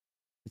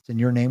 It's in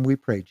your name we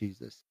pray,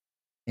 Jesus.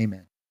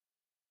 Amen.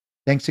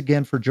 Thanks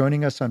again for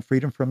joining us on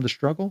Freedom from the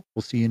Struggle.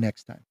 We'll see you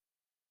next time.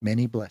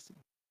 Many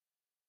blessings.